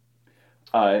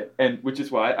 And which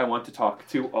is why I want to talk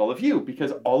to all of you,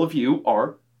 because all of you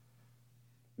are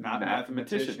not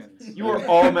mathematicians. You are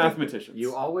all mathematicians.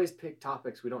 You always pick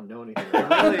topics we don't know anything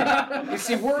about. You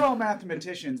see, we're all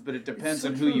mathematicians, but it depends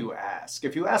on who you ask.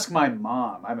 If you ask my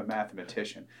mom, I'm a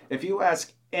mathematician. If you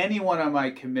ask anyone on my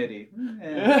committee,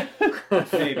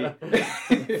 maybe.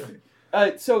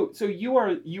 So you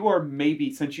are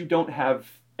maybe, since you don't have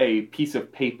a piece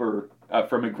of paper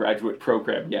from a graduate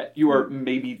program yet, you are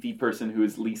maybe the person who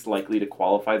is least likely to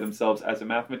qualify themselves as a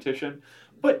mathematician.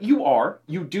 But you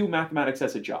do mathematics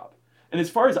as a job. And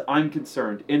as far as I'm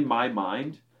concerned, in my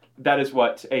mind, that is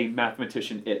what a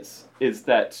mathematician is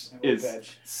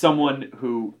someone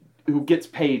who gets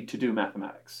paid to do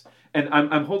mathematics. And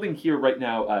I'm holding here right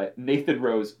now Nathan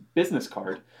Rowe's business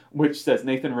card, which says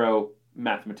Nathan Rowe,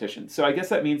 mathematician. So I guess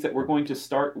that means that we're going to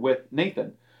start with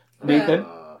Nathan. Nathan,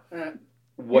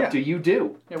 what do you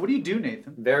do? Yeah, what do you do,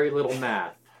 Nathan? Very little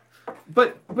math.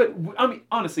 But I mean,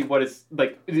 honestly, what is,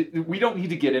 like, we don't need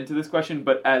to get into this question,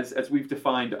 but as we've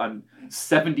defined on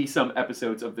 70-some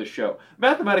episodes of this show,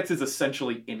 mathematics is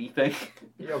essentially anything.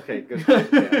 Okay, good.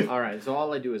 Yeah. All right, so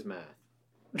all I do is math.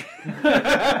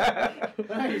 Outside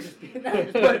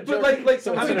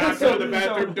the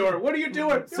bathroom door. What are you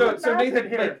doing? So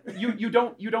Nathan, like, you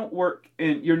don't work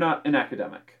in. You're not an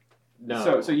academic.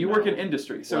 No. So you work in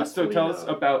industry. So tell us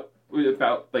about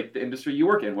like the industry you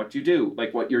work in. What you do,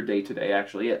 like what your day to day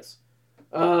actually is.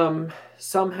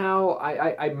 Somehow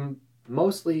I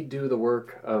mostly do the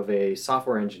work of a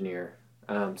software engineer.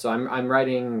 So I'm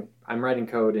writing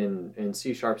code in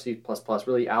C#, C++,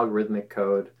 really algorithmic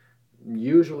code.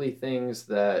 Usually things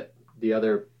that the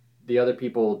other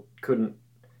people couldn't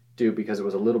do because it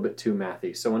was a little bit too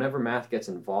mathy. So whenever math gets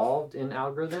involved in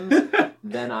algorithms,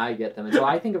 then I get them. And so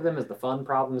I think of them as the fun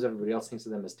problems. Everybody else thinks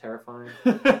of them as terrifying.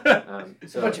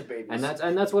 Bunch of babies.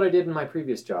 And that's what I did in my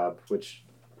previous job, which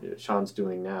Sean's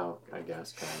doing now, I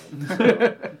guess. Kind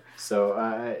of. So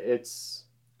it's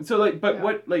So but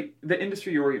what the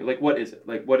industry you're working, what is it?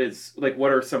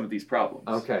 What are some of these problems?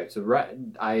 Okay, so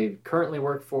I currently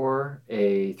work for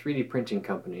a 3D printing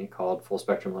company called Full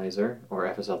Spectrum Laser, or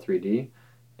FSL 3D,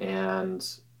 and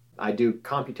I do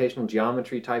computational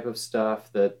geometry type of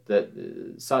stuff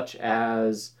that such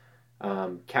as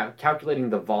calculating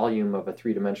the volume of a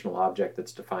three-dimensional object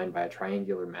that's defined by a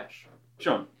triangular mesh.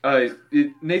 Sean,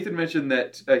 Nathan mentioned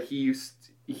that he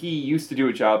used to do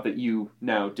a job that you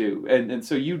now do, and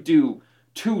so you do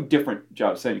two different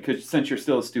jobs, because since you're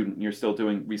still a student and you're still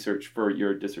doing research for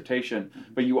your dissertation,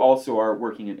 but you also are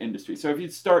working in industry. So if you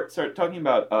start talking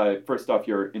about first off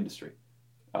your industry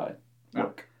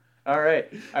work. All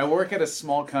right. I work at a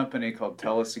small company called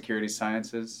Telesecurity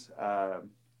Sciences. We're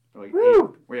like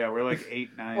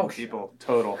 8-9 people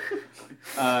total.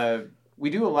 We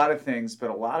do a lot of things, but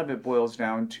a lot of it boils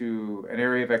down to an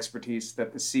area of expertise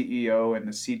that the CEO and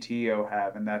the CTO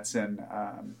have, and that's in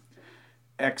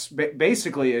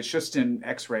basically it's just in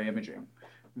X-ray imaging.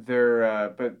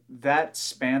 But that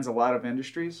spans a lot of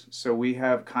industries. So we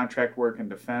have contract work in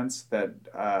defense that,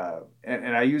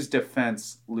 and I use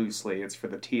defense loosely. It's for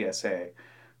the TSA.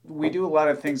 We do a lot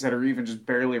of things that are even just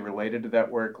barely related to that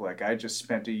work. Like I just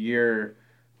spent a year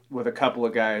with a couple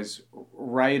of guys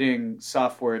writing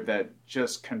software that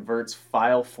just converts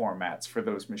file formats for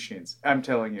those machines. I'm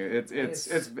telling you, it's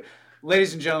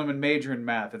ladies and gentlemen, major in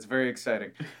math. It's very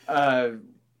exciting. But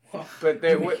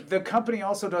the company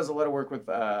also does a lot of work with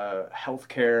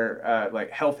healthcare, like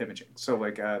health imaging. So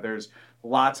there's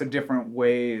lots of different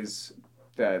ways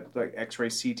that X-ray,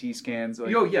 CT scans.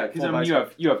 Because you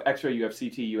have X-ray, you have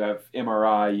CT, you have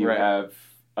MRI, you have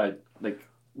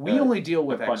we only deal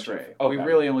with X-ray. We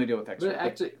really only deal with X-ray. But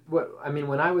actually,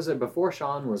 when I was there, before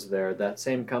Sean was there, that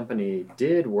same company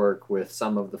did work with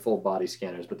some of the full body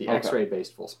scanners, but the X-ray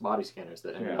based full body scanners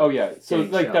that. So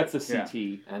that's the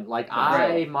CT, and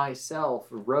I myself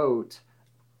wrote.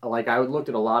 I looked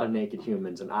at a lot of naked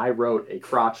humans, and I wrote a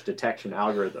crotch detection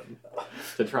algorithm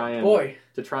to try and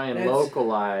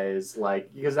localize,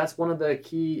 because that's one of the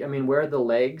key. I mean, where the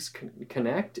legs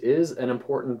connect is an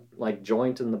important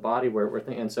joint in the body where we're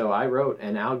thinking. And so I wrote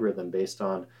an algorithm based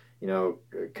on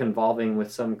convolving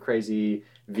with some crazy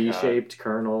V-shaped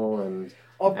kernel and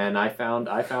I found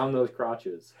those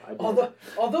crotches. Although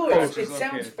it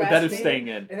sounds fascinating. That is staying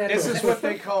in. This is what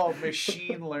they call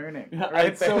machine learning.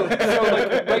 Right? So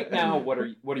right now, what are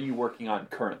you working on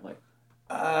currently?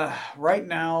 Right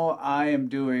now, I am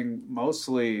doing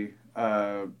mostly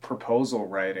proposal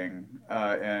writing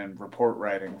and report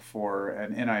writing for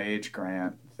an NIH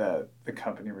grant that the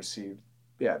company received.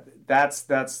 Yeah, that's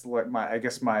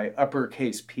my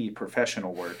uppercase P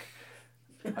professional work.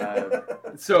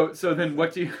 So then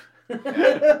what do you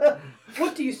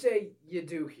what do you say you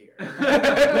do here?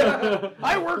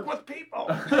 I work with people.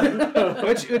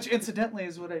 which incidentally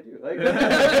is what I do.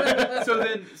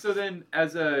 So then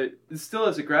as a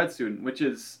grad student, which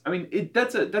is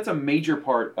that's a major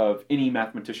part of any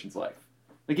mathematician's life.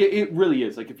 It really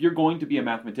is. If you're going to be a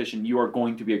mathematician, you are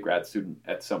going to be a grad student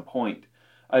at some point.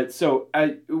 What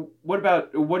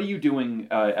are you doing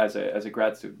as a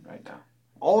grad student right now?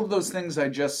 All of those things I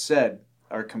just said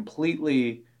are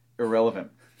completely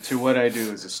irrelevant to what I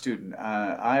do as a student.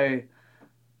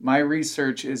 My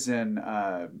research is in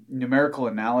numerical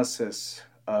analysis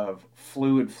of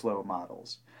fluid flow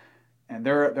models. And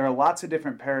there are lots of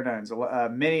different paradigms.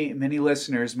 Many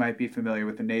listeners might be familiar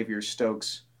with the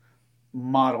Navier-Stokes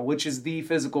model, which is the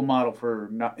physical model for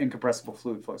incompressible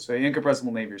fluid flow. So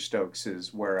incompressible Navier-Stokes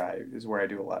is where I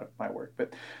do a lot of my work.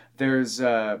 But there's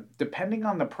depending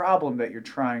on the problem that you're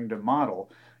trying to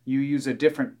model, you use a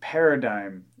different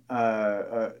paradigm,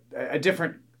 a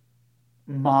different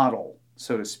model,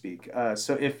 so to speak.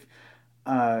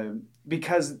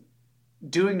 Because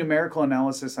doing numerical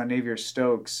analysis on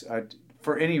Navier-Stokes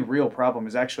for any real problem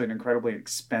is actually an incredibly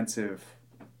expensive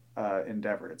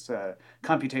endeavor. It's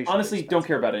computational. Honestly, don't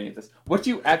care about any of this. What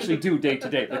do you actually do day to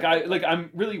day?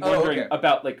 I'm really wondering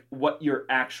about what your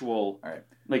actual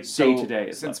day to day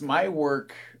is. Since my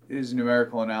work is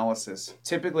numerical analysis,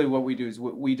 typically what we do is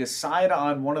we decide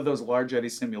on one of those large eddy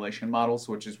simulation models,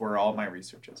 which is where all my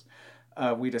research is.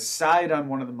 We decide on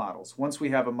one of the models. Once we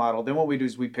have a model, then what we do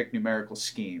is we pick numerical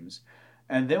schemes.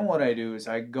 And then what I do is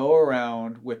I go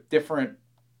around with different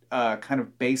kind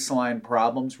of baseline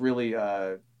problems, really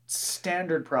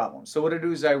standard problems. So what I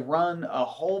do is I run a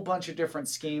whole bunch of different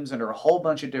schemes under a whole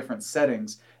bunch of different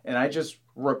settings, and I just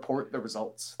report the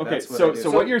results. Okay, so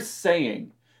what you're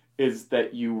saying is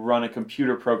that you run a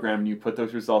computer program and you put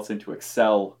those results into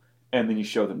Excel and then you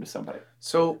show them to somebody.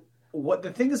 So what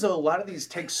the thing is, though, a lot of these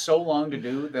take so long to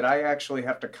do that I actually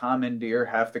have to commandeer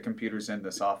half the computers in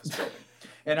this office building.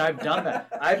 And I've done that.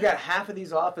 I've got half of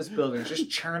these office buildings just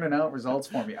churning out results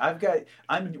for me.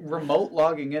 I'm remote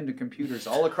logging into computers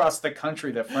all across the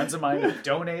country that friends of mine have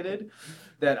donated,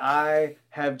 that I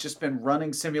have just been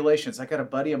running simulations. I got a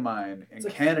buddy of mine in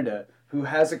Canada who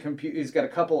has a computer. He's got a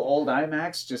couple old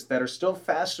iMacs just that are still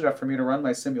fast enough for me to run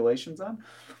my simulations on.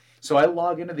 So I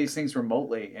log into these things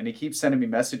remotely, and he keeps sending me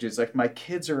messages like, my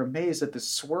kids are amazed at the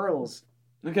swirls.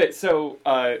 Okay, so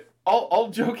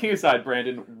all joking aside,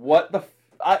 Brandon, what the...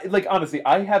 honestly,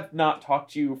 I have not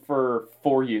talked to you for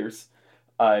 4 years.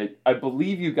 I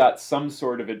believe you got some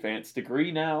sort of advanced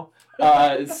degree now.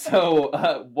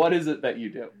 So what is it that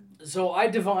you do? So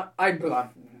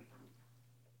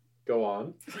Go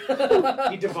on.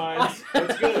 He divines.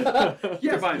 That's good.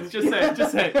 Yes. Divines.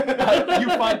 Just say.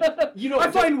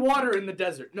 I find water in the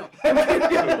desert. No.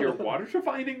 You're water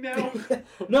finding now?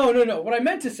 No. What I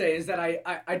meant to say is that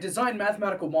I design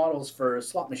mathematical models for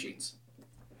slot machines.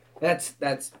 That's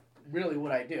really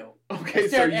what I do. Okay,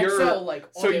 so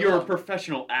you're a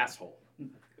professional asshole.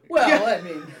 Well, yeah. I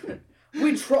mean,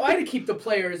 we try to keep the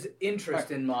players'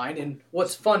 interest in mind and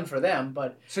what's fun for them,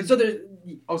 but so there's.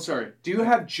 Oh, sorry. Do you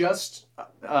have just?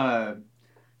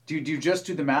 Do you just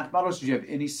do the math models? Do you have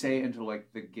any say into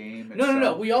like the game itself?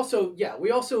 No. We also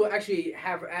actually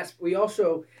we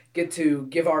also get to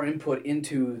give our input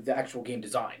into the actual game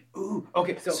design. Ooh.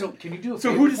 Okay. So can you do?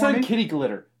 So who designed Kitty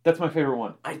Glitter? That's my favorite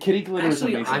one. Kitty Glitter is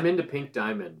amazing. I'm into Pink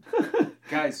Diamond.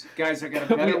 Guys, I got a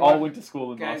better one. We all went to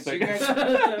school in Las Vegas.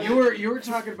 You were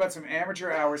talking about some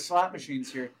amateur hour slot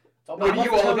machines here. Are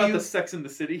you all about the Sex in the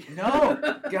City?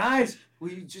 No, guys, will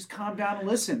you just calm down and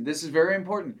listen? This is very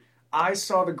important. I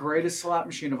saw the greatest slot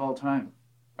machine of all time.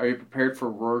 Are you prepared for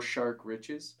Rorschach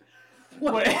Riches?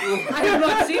 What? I have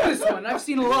not seen this one. I've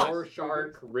seen a lot.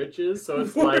 Rorschach Riches? So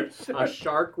it's like a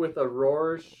shark with a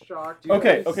Rorschach.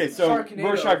 Okay, so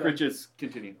Rorschach Riches,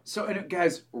 continue. So,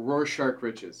 guys, Rorschach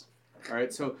Riches. All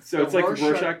right, so it's like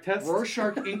Rorschach test?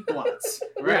 Rorschach ink blots,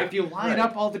 right? Yeah, if you line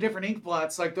up all the different ink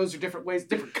blots, like those are different ways,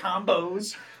 different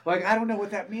combos. Like I don't know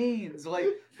what that means. I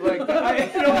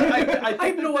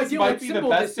have no idea what might be the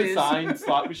best designed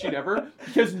slot machine ever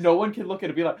because no one can look at it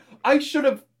and be like, I should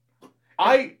have.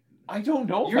 I don't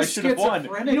know if I should have won.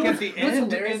 You're schizophrenic at the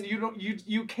end, and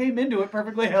you came into it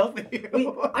perfectly healthy.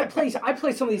 I play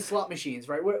some of these slot machines,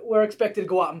 right? We're expected to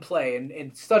go out and play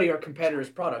and study our competitors'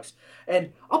 products,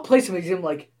 and I'll play some of these and I'm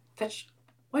like,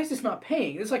 why is this not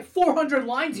paying? There's like 400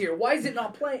 lines here. Why is it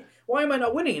not playing? Why am I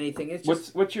not winning anything? It's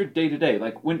just... What's your day to day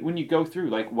like when you go through?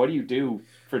 Like, what do you do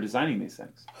for designing these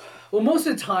things? Well, most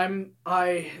of the time,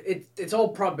 it's all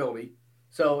probability.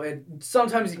 So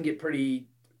sometimes it can get pretty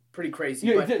crazy.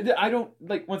 Yeah, but I don't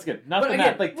like. Once again, not the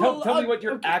math. Like, tell me what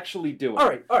you're actually doing. All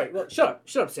right. Well, shut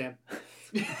up, Sam.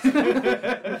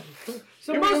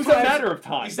 So it was a matter of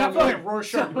time. He's not playing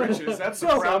Rorschach Riches. That's the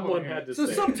problem. So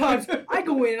sometimes I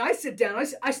go in and I sit down.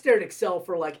 I stare at Excel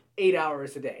for like 8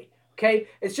 hours a day. Okay,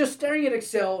 it's just staring at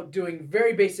Excel, doing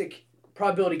very basic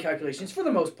probability calculations for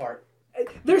the most part.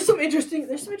 There's some interesting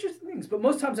things, but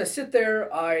most times I sit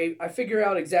there, I figure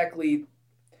out exactly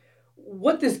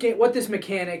what this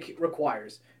mechanic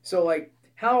requires. So like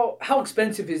how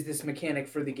expensive is this mechanic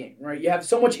for the game, right? You have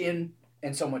so much in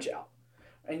and so much out.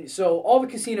 And so all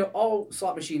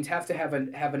slot machines have to have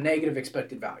a negative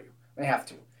expected value. They have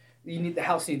to. The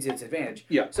house needs its advantage.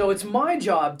 Yeah. So it's my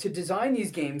job to design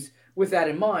these games with that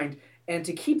in mind and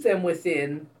to keep them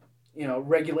within,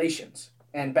 regulations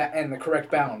and the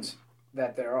correct bounds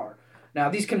that there are. Now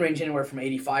these can range anywhere from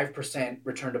 85%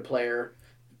 return to player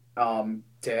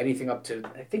to anything up to,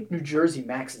 I think New Jersey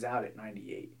maxes out at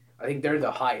 98. I think they're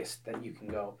the highest that you can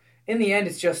go. In the end,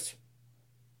 it's just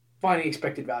finding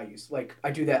expected values. Like I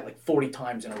do that like 40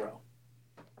 times in a row.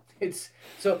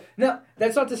 Now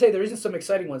that's not to say there isn't some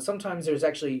exciting ones. Sometimes there's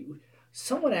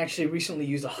someone recently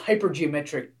used a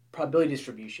hypergeometric probability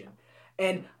distribution.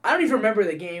 And I don't even remember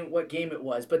what game it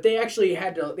was, but they actually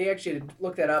had to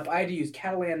look that up. I had to use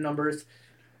Catalan numbers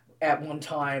at one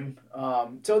time.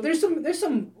 So there's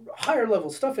some higher level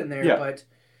stuff in there, but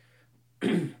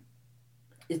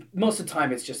most of the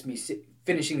time it's just me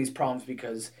finishing these problems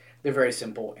because they're very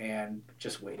simple and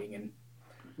just waiting and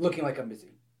looking like I'm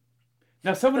busy.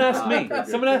 Now someone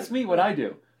asked me what I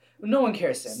do. No one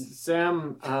cares,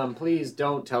 Sam. Sam, please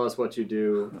don't tell us what you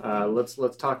do.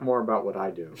 Let's talk more about what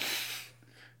I do.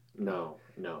 No.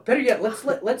 Better yet, let's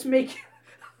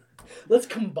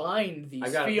combine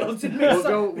these fields and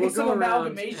make some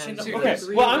amalgamation. Okay,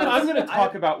 well, I'm going to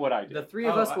talk about what I do. The three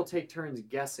of us will take turns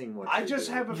guessing what. I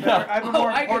have a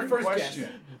more important question.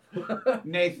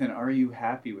 Nathan, are you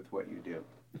happy with what you do?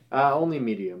 Only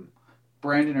medium.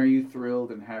 Brandon, are you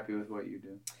thrilled and happy with what you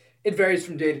do? It varies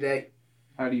from day to day.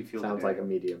 How do you feel Sounds today? like a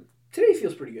medium. Today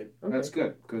feels pretty good. Okay. That's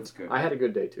good. Good's good. I had a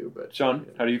good day too, but Sean,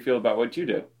 how do you feel about what you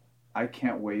do? I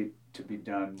can't wait to be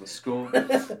done with school.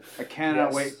 I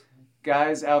cannot wait.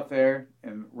 Guys out there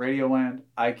in Radioland,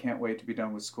 I can't wait to be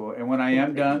done with school. And when I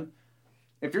am done,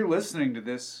 if you're listening to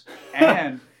this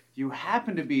and you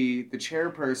happen to be the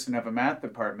chairperson of a math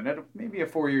department at maybe a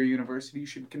 4-year university, you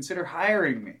should consider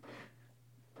hiring me.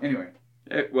 Anyway.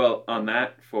 Well, on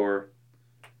that,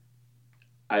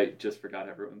 I just forgot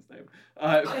everyone's name.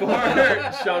 For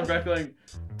Sean Breckling,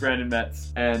 Brandon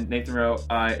Metz, and Nathan Rowe,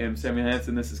 I am Samuel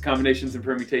Hansen. This is Combinations and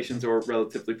Permutations, or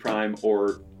Relatively Prime,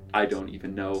 or I don't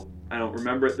even know. I don't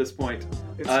remember at this point.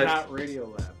 It's not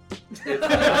Radiolab.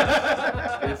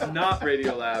 It's not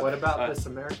Radiolab. What about This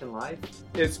American Life?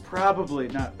 It's probably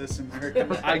not This American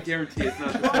Life. I guarantee it's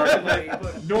not This American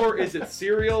Life. Nor is it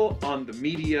Serial on the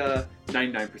media,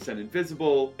 99%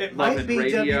 Invisible, It Love might and be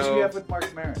Radio. WTF with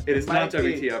Mark Maron. It is not might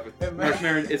be. WTF with Mark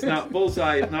Maron. It's not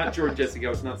Bullseye. It's not George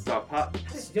Jessica. It's not Stop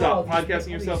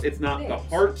Podcasting Yourself. It's not The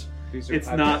Heart. It's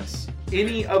not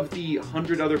any of the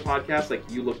 100 other podcasts like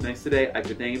You Look Nice Today I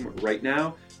could name right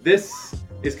now. This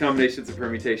is Combinations and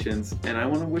Permutations, and I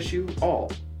want to wish you all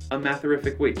a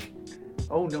matherific week.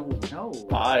 Oh, no.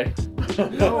 Bye.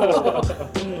 No.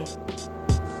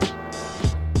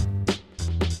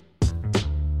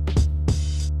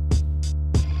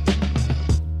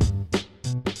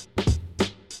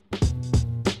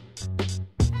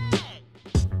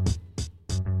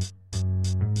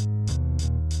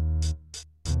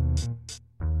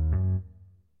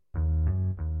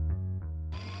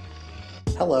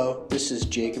 Hello, this is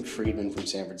Jacob Friedman from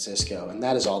San Francisco, and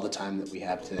that is all the time that we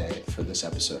have today for this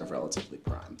episode of Relatively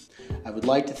Prime. I would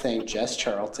like to thank Jess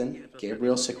Charlton,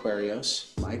 Gabriel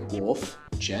Sequarios, Mike Wolf,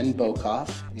 Jen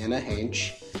Bokoff, Anna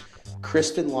Hench,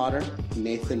 Kristen Lauder,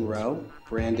 Nathan Rowe,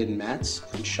 Brandon Metz,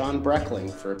 and Sean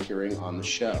Breckling for appearing on the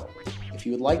show. If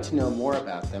you would like to know more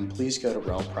about them, please go to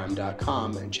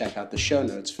relprime.com and check out the show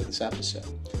notes for this episode.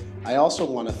 I also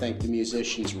want to thank the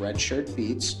musicians Red Shirt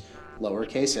Beats,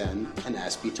 Lowercase n, and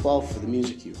SB12 for the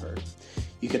music you heard.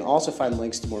 You can also find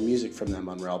links to more music from them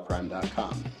on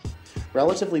relprime.com.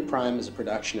 Relatively Prime is a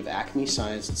production of Acme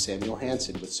Science and Samuel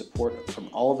Hansen with support from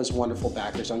all of his wonderful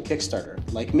backers on Kickstarter,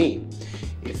 like me.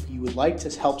 If you would like to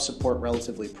help support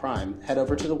Relatively Prime, head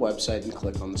over to the website and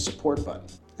click on the support button.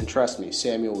 And trust me,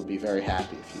 Samuel would be very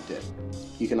happy if you did.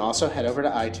 You can also head over to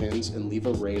iTunes and leave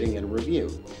a rating and a review.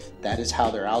 That is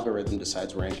how their algorithm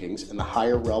decides rankings, and the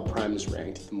higher Rel Prime is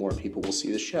ranked, the more people will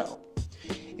see the show.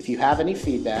 If you have any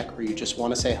feedback or you just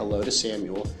want to say hello to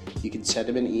Samuel, you can send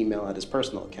him an email at his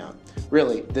personal account.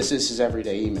 Really, this is his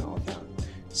everyday email account,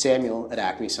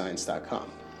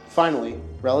 samuel@acmescience.com. Finally,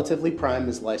 Relatively Prime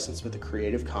is licensed with a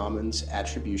Creative Commons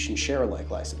Attribution Share-alike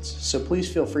license, so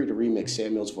please feel free to remix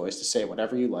Samuel's voice to say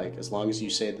whatever you like as long as you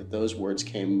say that those words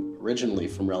came originally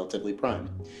from Relatively Prime.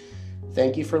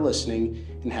 Thank you for listening,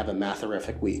 and have a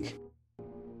matherific week.